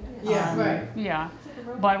metering. Yeah, right. Yeah,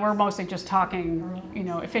 but we're mostly just talking, you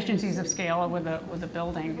know, efficiencies of scale with the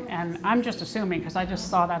building. And I'm just assuming, because I just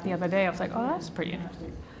saw that the other day, I was like, oh, that's pretty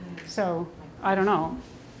interesting. So I don't know.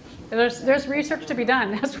 There's research to be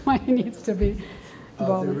done. That's why it needs to be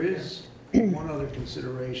involved. There is one other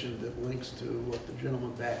consideration that links to what the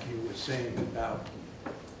gentleman back here was saying about,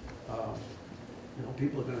 you know,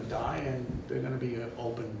 people are going to die and they're going to be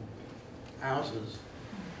open houses.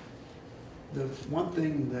 The one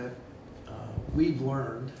thing that we've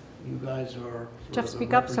learned, you guys are sort of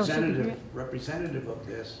the representative of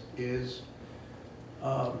this, is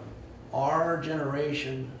our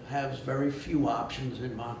generation has very few options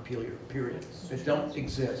in Montpelier, period. They don't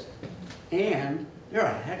exist. And there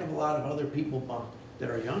are a heck of a lot of other people that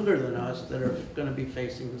are younger than us that are going to be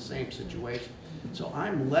facing the same situation. So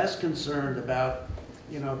I'm less concerned about,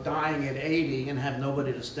 you know, dying at 80 and have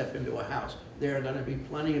nobody to step into a house. There are going to be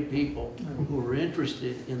plenty of people who are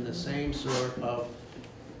interested in the same sort of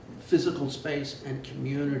physical space and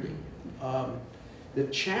community. The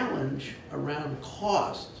challenge around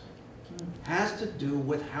cost has to do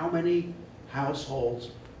with how many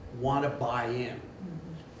households want to buy in.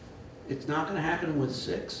 It's not going to happen with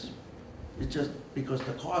 6. It's just because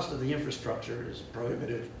the cost of the infrastructure is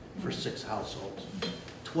prohibitive for 6 households.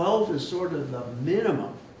 12 is sort of the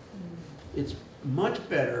minimum. It's much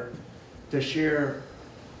better to share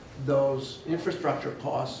those infrastructure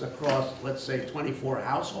costs across, let's say, 24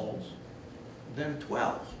 households than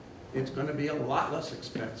 12. It's going to be a lot less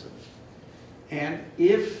expensive. And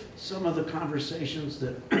if some of the conversations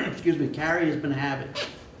that, excuse me, Carrie has been having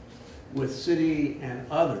with city and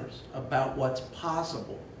others about what's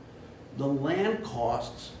possible, the land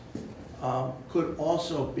costs could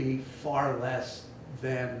also be far less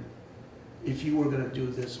than if you were going to do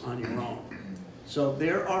this on your own. So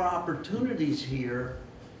there are opportunities here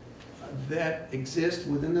that exist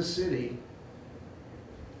within the city,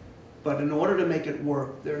 but in order to make it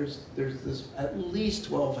work, there's this, at least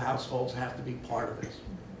 12 households have to be part of this.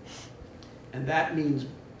 And that means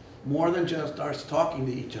more than just us talking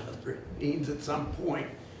to each other. It means at some point,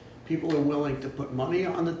 people are willing to put money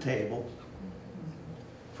on the table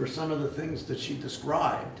for some of the things that she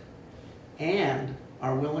described, and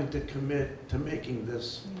are willing to commit to making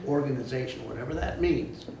this organization, whatever that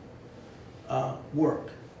means, work.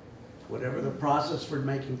 Whatever the process for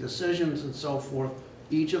making decisions and so forth,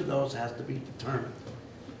 each of those has to be determined.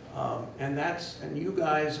 And you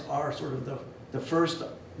guys are sort of the first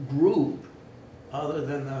group, other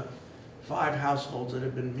than the 5 households that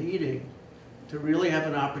have been meeting, to really have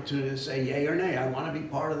an opportunity to say yay or nay. I want to be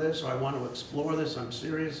part of this, or I want to explore this, I'm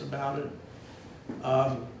serious about it.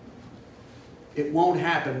 It won't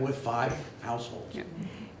happen with 5 households. Yeah.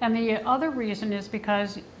 And the other reason is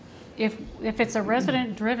because if it's a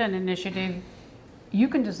resident-driven initiative, you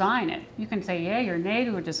can design it. You can say yay or nay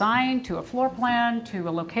to a design, to a floor plan, to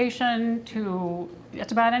a location, to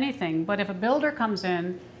just about anything. But if a builder comes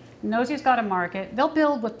in, knows he's got a market, they'll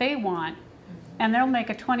build what they want, and they'll make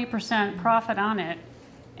a 20% profit on it,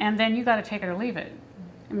 and then you got to take it or leave it.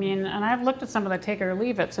 I mean, and I've looked at some of the take it or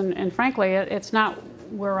leave it's, and frankly, it's not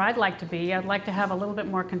where I'd like to be. I'd like to have a little bit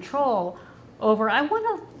more control over, I want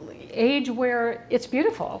to age where it's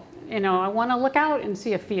beautiful. You know, I want to look out and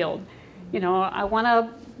see a field. You know, I want to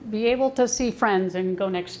be able to see friends and go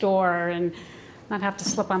next door and not have to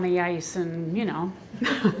slip on the ice and, you know.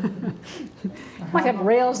 Might have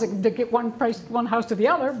rails that get one house to the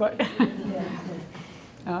other, but.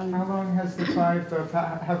 How long has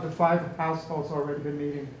have the 5 households already been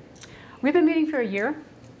meeting? We've been meeting for a year,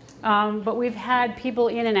 but we've had people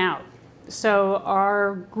in and out. So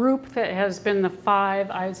our group that has been the 5,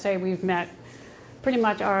 I'd say we've met pretty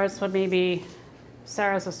much ours, so maybe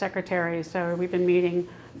Sarah's the secretary, so we've been meeting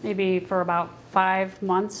maybe for about 5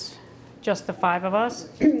 months, just the 5 of us.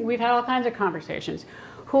 We've had all kinds of conversations.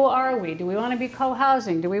 Who are we? Do we want to be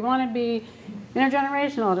co-housing? Do we want to be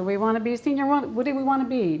intergenerational? Do we want to be senior? What do we want to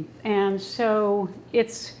be? And so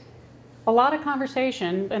it's a lot of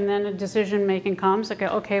conversation, and then a decision-making comes. Like,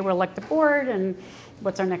 okay, we'll elect the board, and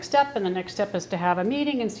what's our next step? And the next step is to have a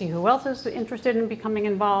meeting and see who else is interested in becoming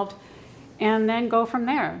involved, and then go from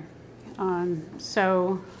there.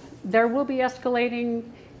 So there will be escalating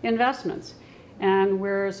investments, and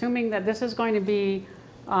we're assuming that this is going to be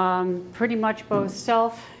pretty much both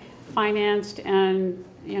self-financed and,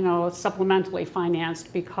 you know, supplementally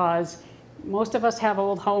financed, because most of us have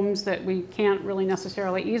old homes that we can't really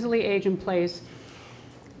necessarily easily age in place.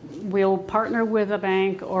 We'll partner with a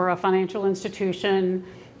bank or a financial institution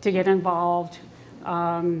to get involved,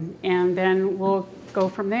 and then we'll go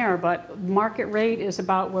from there. But market rate is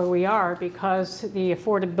about where we are, because the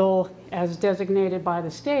affordable as designated by the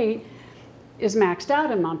state is maxed out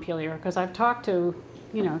in Montpelier. Because I've talked to,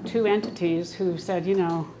 you know, 2 entities who said, you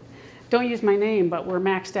know, don't use my name, but we're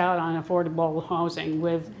maxed out on affordable housing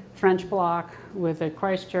with French Block, with the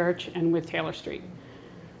Christchurch, and with Taylor Street.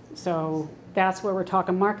 So that's where we're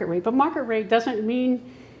talking market rate. But market rate doesn't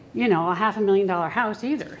mean, you know, a $500,000 house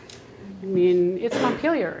either. I mean, it's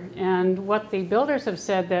Montpelier. And what the builders have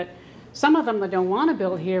said, that some of them that don't want to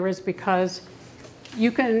build here is because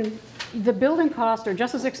the building costs are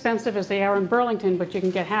just as expensive as they are in Burlington, but you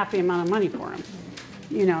can get half the amount of money for them.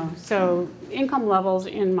 You know, so income levels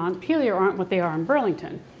in Montpelier aren't what they are in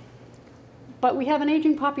Burlington. But we have an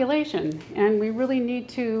aging population, and we really need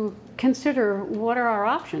to consider what are our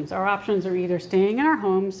options. Our options are either staying in our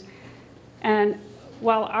homes, and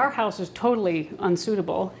while our house is totally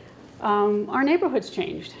unsuitable, our neighborhood's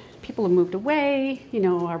changed. People have moved away. You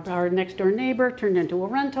know, our next door neighbor turned into a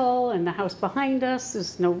rental, and the house behind us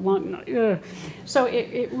is no longer. So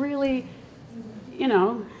it really, you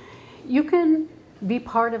know, you can be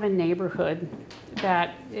part of a neighborhood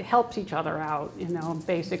that it helps each other out. You know,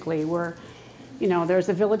 basically, we're, you know, there's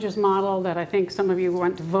the Villages model that I think some of you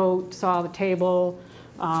went to vote, saw the table.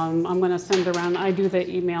 I'm going to send around, I do the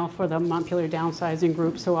email for the Montpelier Downsizing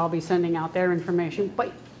Group, so I'll be sending out their information.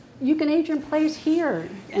 But you can age in place here,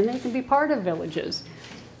 and they can be part of villages.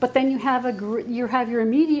 But then you have your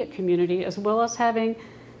immediate community as well as having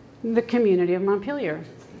the community of Montpelier.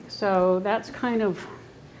 So that's kind of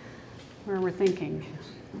where we're thinking.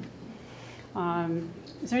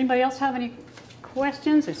 Does anybody else have any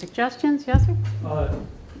questions or suggestions? Yes, sir?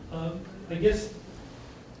 I guess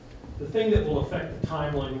the thing that will affect the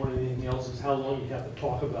timeline more than anything else is how long you have to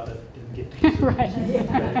talk about it and get to it. Right.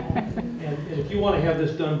 And if you want to have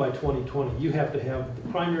this done by 2020, you have to have the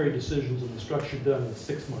primary decisions of the structure done in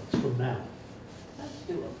 6 months from now. That's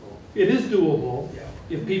doable. It is doable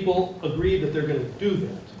if people agree that they're going to do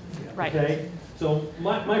that. Right. Okay? So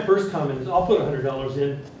my first comment is I'll put $100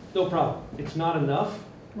 in, no problem. It's not enough.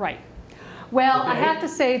 Right. Well, I Okay. have to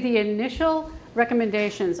say the initial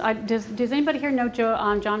recommendations, does anybody here know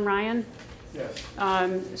John Ryan? Yes.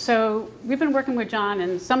 So we've been working with John,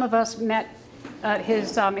 and some of us met at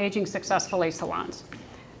his Aging Successfully salons.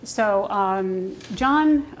 So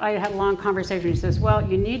John, I had a long conversation. He says, well,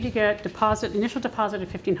 you need to get initial deposit of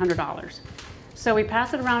 $1,500. So we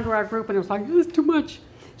passed it around to our group, and it was like, this is too much.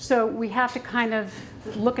 So we have to kind of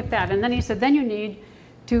look at that. And then he said, then you need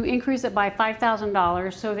to increase it by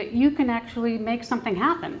 $5,000 so that you can actually make something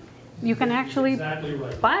happen. You can actually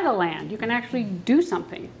buy the land. You can actually do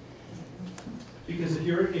something. Because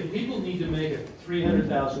if people need to make a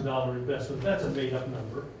 $300,000 investment, that's a made-up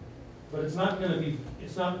number, but it's not going to be,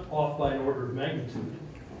 it's not off by an order of magnitude.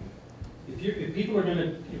 If people are going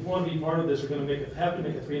to, if you want to be part of this, are going to have to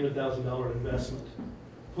make a $300,000 investment.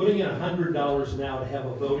 Putting in $100 now to have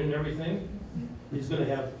a vote and everything is going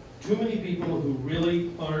to have too many people who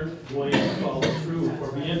really aren't going to follow through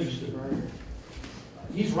or be interested.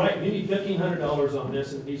 He's right. We need $1,500 on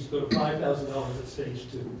this, and it needs to go to $5,000 at stage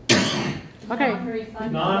 2. Okay.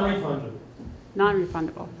 Non-refundable.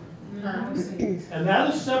 Non-refundable. And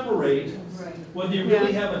that'll separate whether you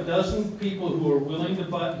really have a dozen people who are willing to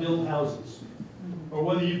build houses, or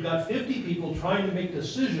whether you've got 50 people trying to make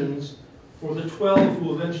decisions for the 12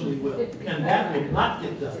 who eventually will. And that will not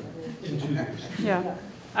get done in 2 years. Yeah.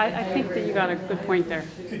 I think that you got a good point there.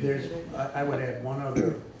 I would add one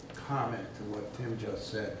other comment to what Tim just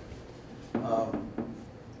said.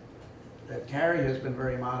 Carrie has been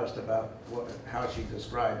very modest about how she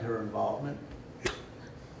described her involvement.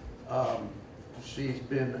 She's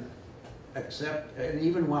been and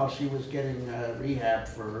even while she was getting rehab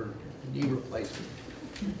for her knee replacement,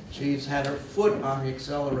 she's had her foot on the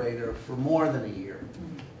accelerator for more than a year.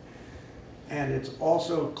 And it's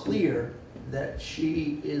also clear that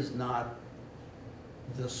she is not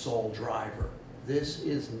the sole driver. This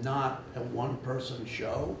is not a one-person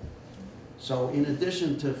show. So in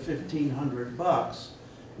addition to $1,500,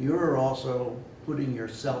 you're also putting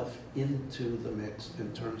yourself into the mix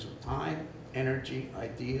in terms of time, energy,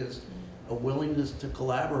 ideas, a willingness to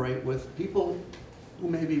collaborate with people who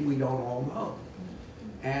maybe we don't all know,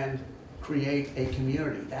 and create a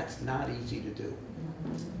community. That's not easy to do.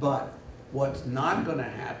 But what's not going to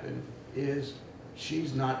happen is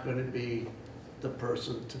she's not going to be the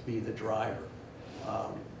person to be the driver,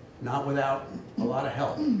 not without a lot of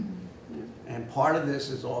help. And part of this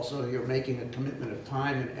is also you're making a commitment of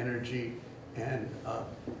time and energy and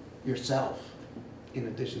yourself in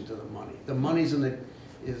addition to the money. The money's in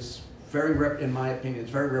my opinion,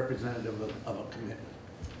 it's very representative of a commitment.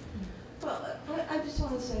 Well, I just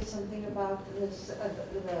want to say something about this,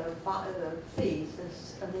 the fees,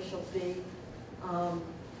 this initial fee.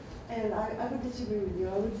 And I would disagree with you.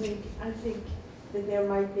 I think that there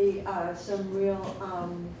might be some real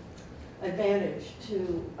advantage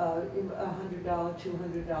to $100,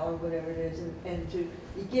 $200, whatever it is, and to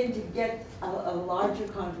begin to get a larger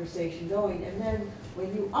conversation going. And then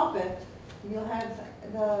when you up it, you'll have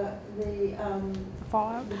the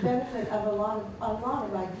benefit of a lot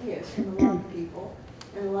of ideas from a lot of people,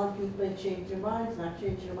 and a lot of people may change their minds, not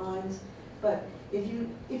change their minds. But if you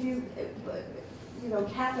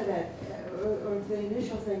cap it at, or if the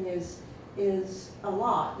initial thing is a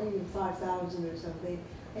lot, maybe 5,000 or something,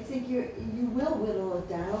 I think you will whittle it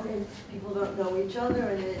down, and people don't know each other,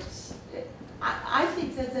 and I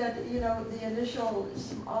think that the initial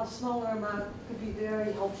smaller amount could be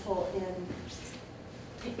very helpful in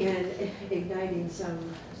igniting some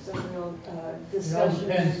real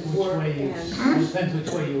discussion and work. It depends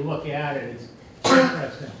which way you look at it. It's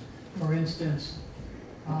interesting. For instance,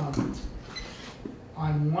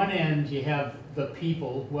 on one end you have the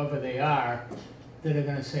people, whoever they are, that are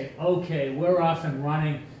going to say, okay, we're off and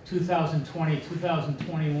running 2020,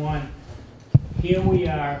 2021. Here we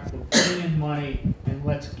are, we're putting in money, and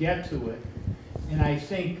let's get to it. And I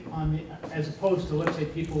think as opposed to, let's say,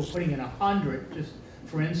 people who are putting in 100, just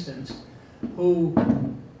for instance, who,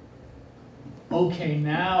 okay,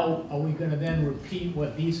 now are we gonna then repeat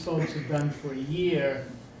what these folks have done for a year?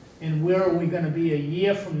 And where are we gonna be a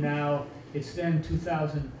year from now? It's then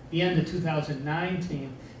the end of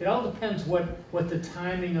 2019. It all depends what the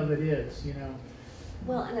timing of it is, you know.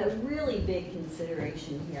 Well, and a really big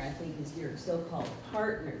consideration here, I think, is your so-called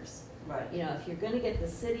partners. Right. You know, if you're gonna get the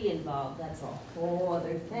city involved, that's a whole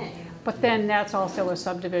other thing. But then that's also a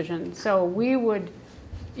subdivision. So we would,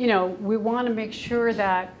 you know, we want to make sure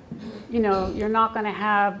that, you know, you're not going to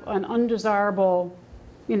have an undesirable,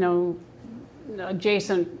 you know,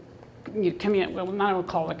 adjacent community, well, not going to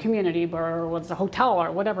call it a community, but or what's a hotel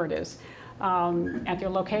or whatever it is, at your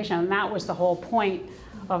location. And that was the whole point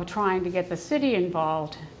of trying to get the city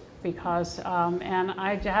involved because, and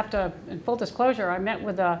I have to, in full disclosure, I met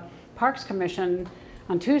with the Parks Commission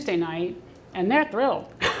on Tuesday night, and they're thrilled.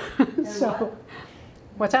 So,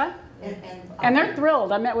 what's that? And they're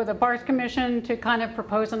thrilled. I met with the Parks Commission to kind of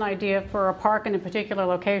propose an idea for a park in a particular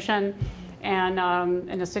location, and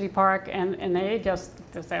in a city park, and they just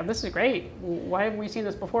say, "This is great. Why haven't we seen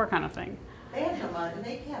this before?" kind of thing. They have no money,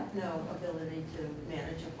 they have no ability to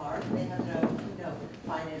manage a park, they have no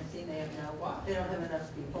financing, they don't have enough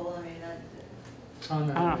people, I mean,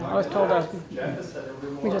 I was told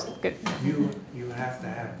we just get. You have to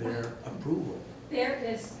have their approval. There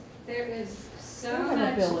is so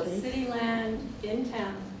much city land in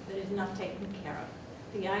town that is not taken care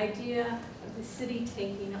of. The idea of the city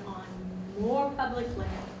taking on more public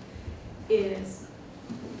land is...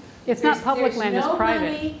 It's not public land, it's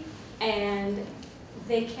private. There's no money, and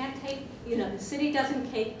they can't take, you know, the city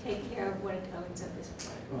doesn't take care of what it owns at this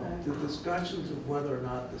point. Well, the discussions of whether or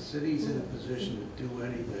not the city's in a position to do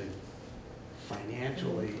anything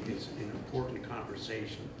financially is an important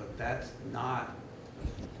conversation, but that's not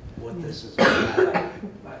what this is about.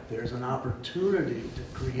 There's an opportunity to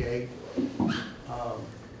create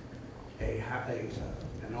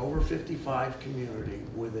an over 55 community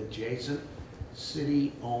with adjacent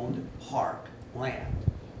city-owned park land.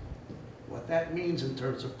 What that means in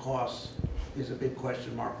terms of costs is a big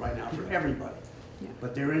question mark right now for everybody,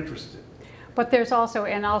 but they're interested. But there's also,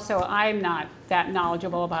 and also I'm not that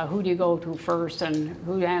knowledgeable about who do you go to first and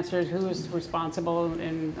who answers, who is responsible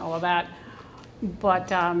and all of that. But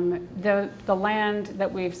the land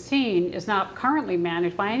that we've seen is not currently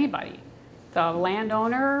managed by anybody. The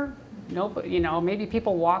landowner, nobody, you know, maybe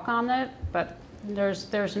people walk on it, but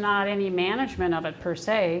there's not any management of it per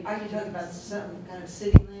se. Are you talking about some kind of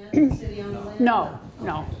city land, city-owned land? No,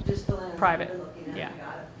 no. Just the land private. we're looking at, Yeah.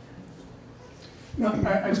 got it. No,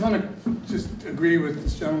 I just want to just agree with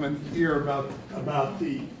this gentleman here about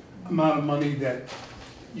the amount of money that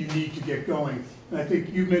you need to get going. And I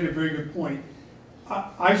think you made a very good point.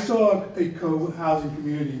 I saw a co-housing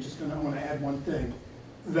community, I want to add one thing,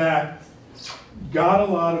 that got a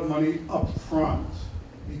lot of money up front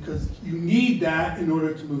because you need that in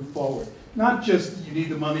order to move forward. Not just you need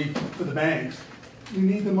the money for the banks, you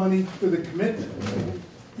need the money for the commitment.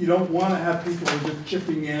 You don't want to have people who are just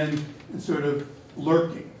chipping in and sort of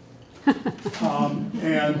lurking. But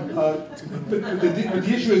the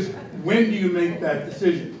issue is, when do you make that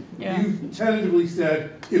decision? Yeah. You've tentatively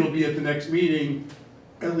said it'll be at the next meeting,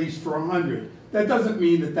 at least for 100. That doesn't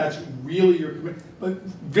mean that that's really your commitment, but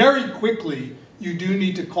very quickly you do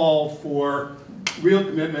need to call for real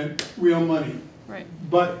commitment, real money. Right.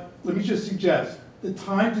 But let me just suggest, the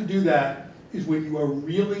time to do that is when you are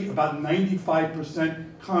really about 95%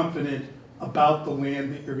 confident about the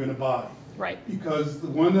land that you're going to buy. Right. Because the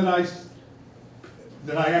one that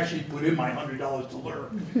I actually put in my $100 to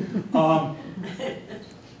lurk,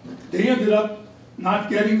 they ended up not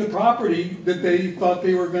getting the property that they thought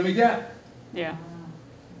they were going to get. Yeah.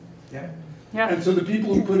 Yeah. Yeah. And so the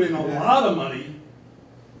people who put in a lot of money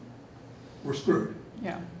were screwed.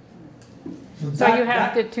 Yeah. So you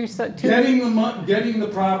have to getting the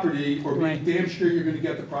property, or being Right. damn sure you're going to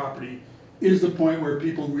get the property, is the point where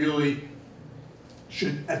people really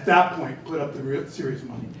should, at that point, put up the real serious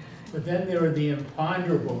money. But then there are the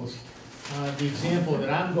imponderables. The example that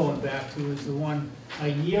I'm going back to is the one a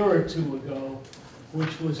year or two ago,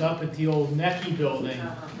 which was up at the old Necky building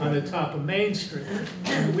on the top of Main Street.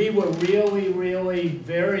 And we were really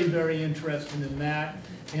very, very interested in that.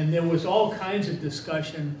 And there was all kinds of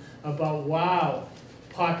discussion about, wow,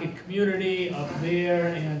 pocket community up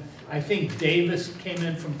there. And I think Davis came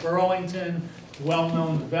in from Burlington,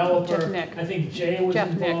 well-known developer. Jeff Nick. I think Jay was Jeff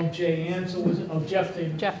involved, Nick. Jay Ansel was, Jeff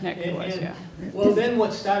Nick. Jeff Nick was, yeah. Well, then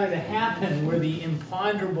what started to happen were the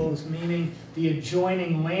imponderables, meaning the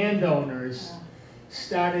adjoining landowners,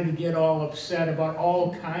 started to get all upset about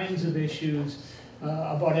all kinds of issues,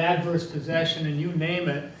 about adverse possession and you name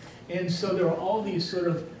it. And so there are all these sort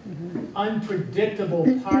of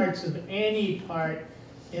unpredictable parts of any part,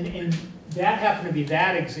 and that happened to be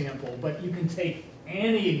that example, but you can take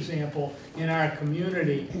any example in our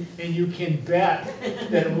community, and you can bet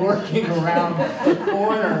that working around the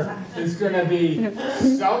corner is going to be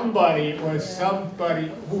somebody or somebody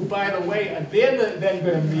who, by the way, they're then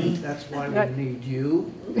going to meet. That's why we need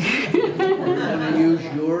you. We're going to use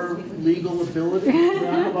your legal ability. I don't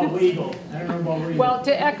know about legal. I don't know about legal. Well,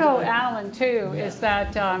 to echo Alan too, is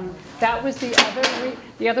that that was the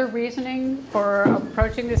other reasoning for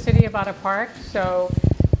approaching the city about a park. So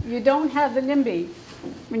you don't have the NIMBY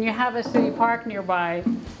when you have a city park nearby,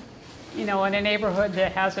 you know, in a neighborhood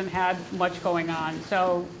that hasn't had much going on.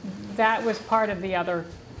 So that was part of the other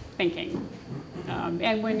thinking.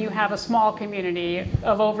 And when you have a small community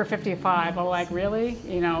of over 55, I'm like, really?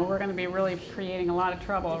 You know, we're going to be really creating a lot of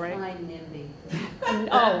trouble, right?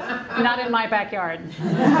 Oh, not in my backyard.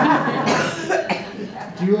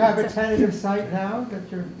 Do you have a tentative site now that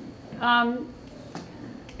you're?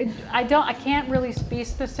 I can't really be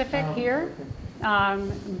specific here.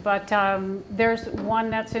 Okay. But there's one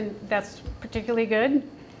that's particularly good.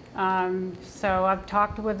 So I've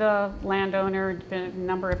talked with the landowner a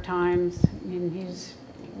number of times, and he's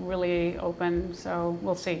really open. So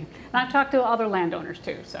we'll see. And I've talked to other landowners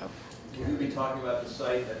too. So. Will you be talking about the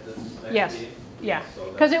site at this next Yes. meeting? Yeah.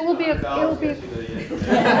 So Because it will be $100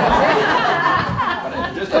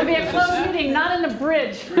 it'll be a closed meeting, not in a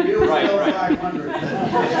bridge. Right.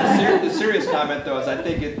 The serious comment though is I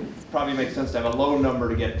think it probably makes sense to have a low number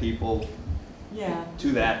to get people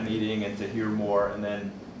to that meeting and to hear more, and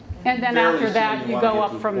then after that you go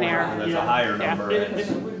up from there. That's a higher number.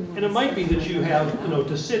 And it might be that you have, you know,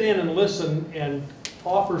 to sit in and listen and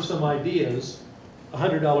offer some ideas.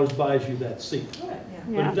 $100 buys you that seat,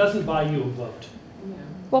 but it doesn't buy you a vote.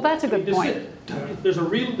 Well, that's a good point. There's a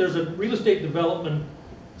real estate development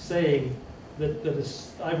saying that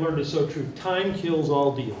I've learned is so true. Time kills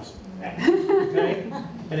all deals. Okay?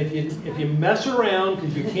 And if you mess around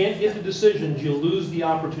because you can't get to decisions, you'll lose the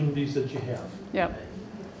opportunities that you have. Yep.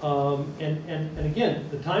 And again,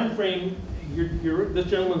 the time frame. This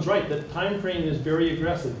gentleman's right. The time frame is very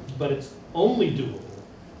aggressive, but it's only doable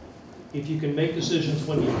if you can make decisions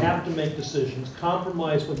when you have to make decisions,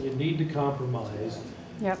 compromise when you need to compromise.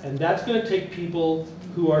 Yep. And that's going to take people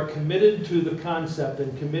who are committed to the concept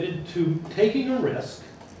and committed to taking a risk.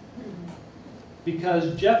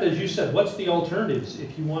 Because, Jeff, as you said, what's the alternatives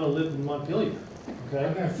if you want to live in Montpelier? Okay?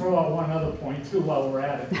 I'm going to throw out one other point, too, while we're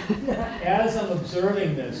at it. As I'm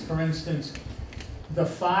observing this, for instance, the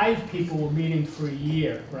 5 people were meeting for a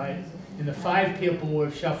year, right? And the 5 people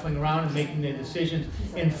were shuffling around and making their decisions,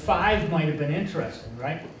 and 5 might have been interesting,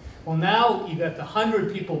 right? Well, now you got the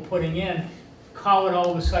 100 people putting in, call it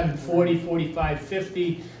all of a sudden 40, 45,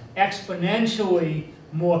 50, exponentially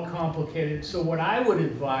more complicated. So what I would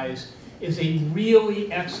advise is a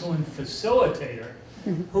really excellent facilitator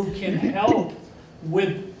who can help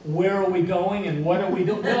with where are we going and what are we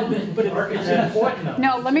doing. But it's important though.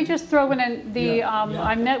 No, let me just throw in the,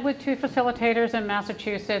 I met with 2 facilitators in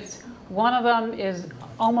Massachusetts. One of them is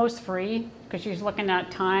almost free because she's looking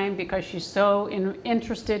at time because she's so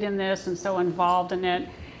interested in this and so involved in it.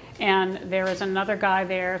 And there is another guy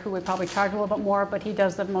there who would probably charge a little bit more, but he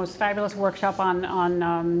does the most fabulous workshop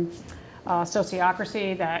on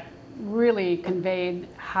sociocracy that really conveyed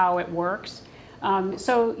how it works.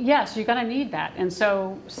 So yes, you're going to need that. And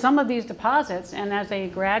so some of these deposits, and as they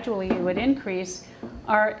gradually would increase,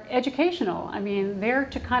 are educational. I mean, they're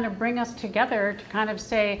to kind of bring us together to kind of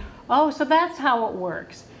say, oh, so that's how it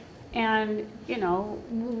works. And, you know,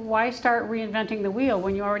 why start reinventing the wheel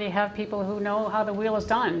when you already have people who know how the wheel is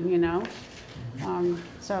done, you know?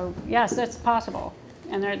 So yes, it's possible.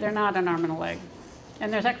 And they're not an arm and a leg.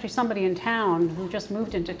 And there's actually somebody in town who just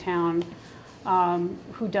moved into town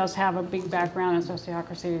who does have a big background in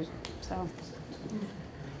sociocracy. So,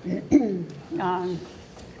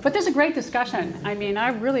 but this is a great discussion. I mean, I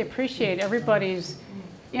really appreciate everybody's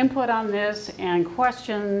input on this and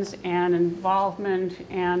questions and involvement,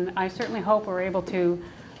 and I certainly hope we're able to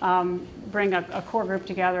bring a core group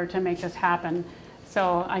together to make this happen.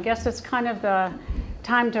 So I guess it's kind of the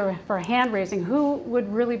time for hand raising. Who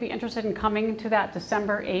would really be interested in coming to that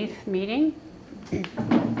December 8th meeting?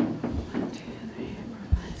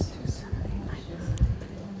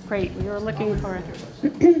 Great, we were looking for,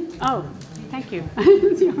 oh, thank you.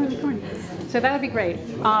 So that would be great.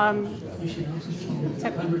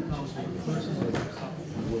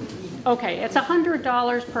 Okay, it's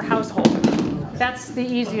 $100 per household. that's the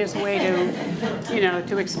easiest way to, you know,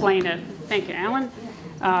 to explain it. Thank you, Alan.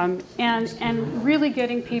 And really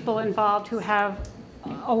getting people involved who have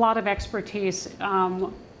a lot of expertise.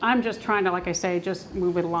 I'm just trying to, like I say, just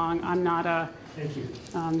move it along. I'm not a, Thank you.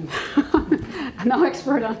 I'm no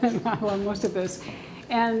expert on most of this.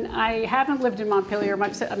 And I haven't lived in Montpelier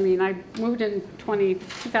much. I mean, I moved in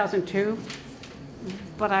 2002,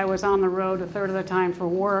 but I was on the road a third of the time for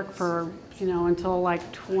work for, you know, until like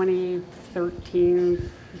 2013,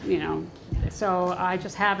 you know. So I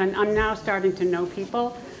just haven't, I'm now starting to know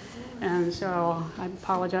people. And so I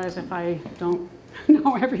apologize if I don't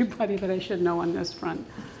know everybody that I should know on this front.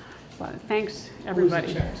 But thanks,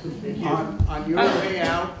 everybody. On your way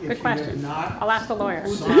out, Good if you question. have not I'll ask the lawyer.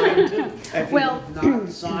 signed, if you Well, have not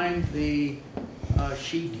signed the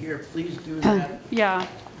sheet here, please do that. Yeah,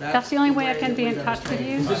 that's the only way I can be in touch with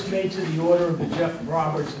you. Is this made to the order of the Jeff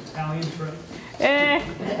Roberts Italian trip?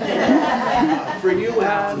 For you,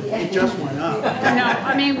 Alan, it just went up. No,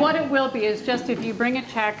 I mean, what it will be is just if you bring a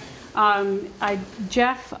check,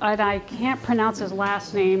 Jeff, and I can't pronounce his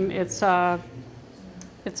last name, it's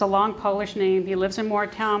a long Polish name. He lives in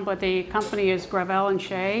Moortown, but the company is Gravel and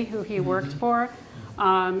Shea, who he works for.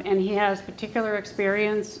 And he has particular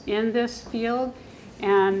experience in this field.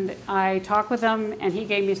 And I talked with him, and he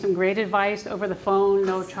gave me some great advice over the phone,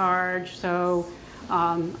 no charge. So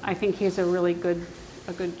I think he's a really good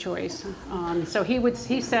choice. So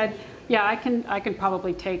he said, yeah, I can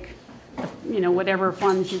probably take, you know, whatever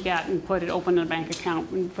funds you get and open a bank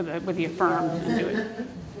account with your firm and do it.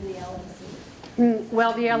 For the LLC.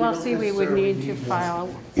 Well, the LLC we would need to file.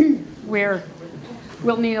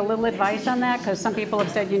 We'll need a little advice on that because some people have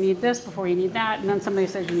said you need this before you need that, and then somebody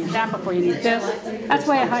says you need that before you need this. That's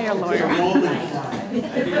why I hire a lawyer.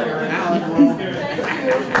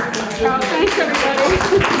 Thanks,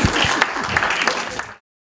 everybody.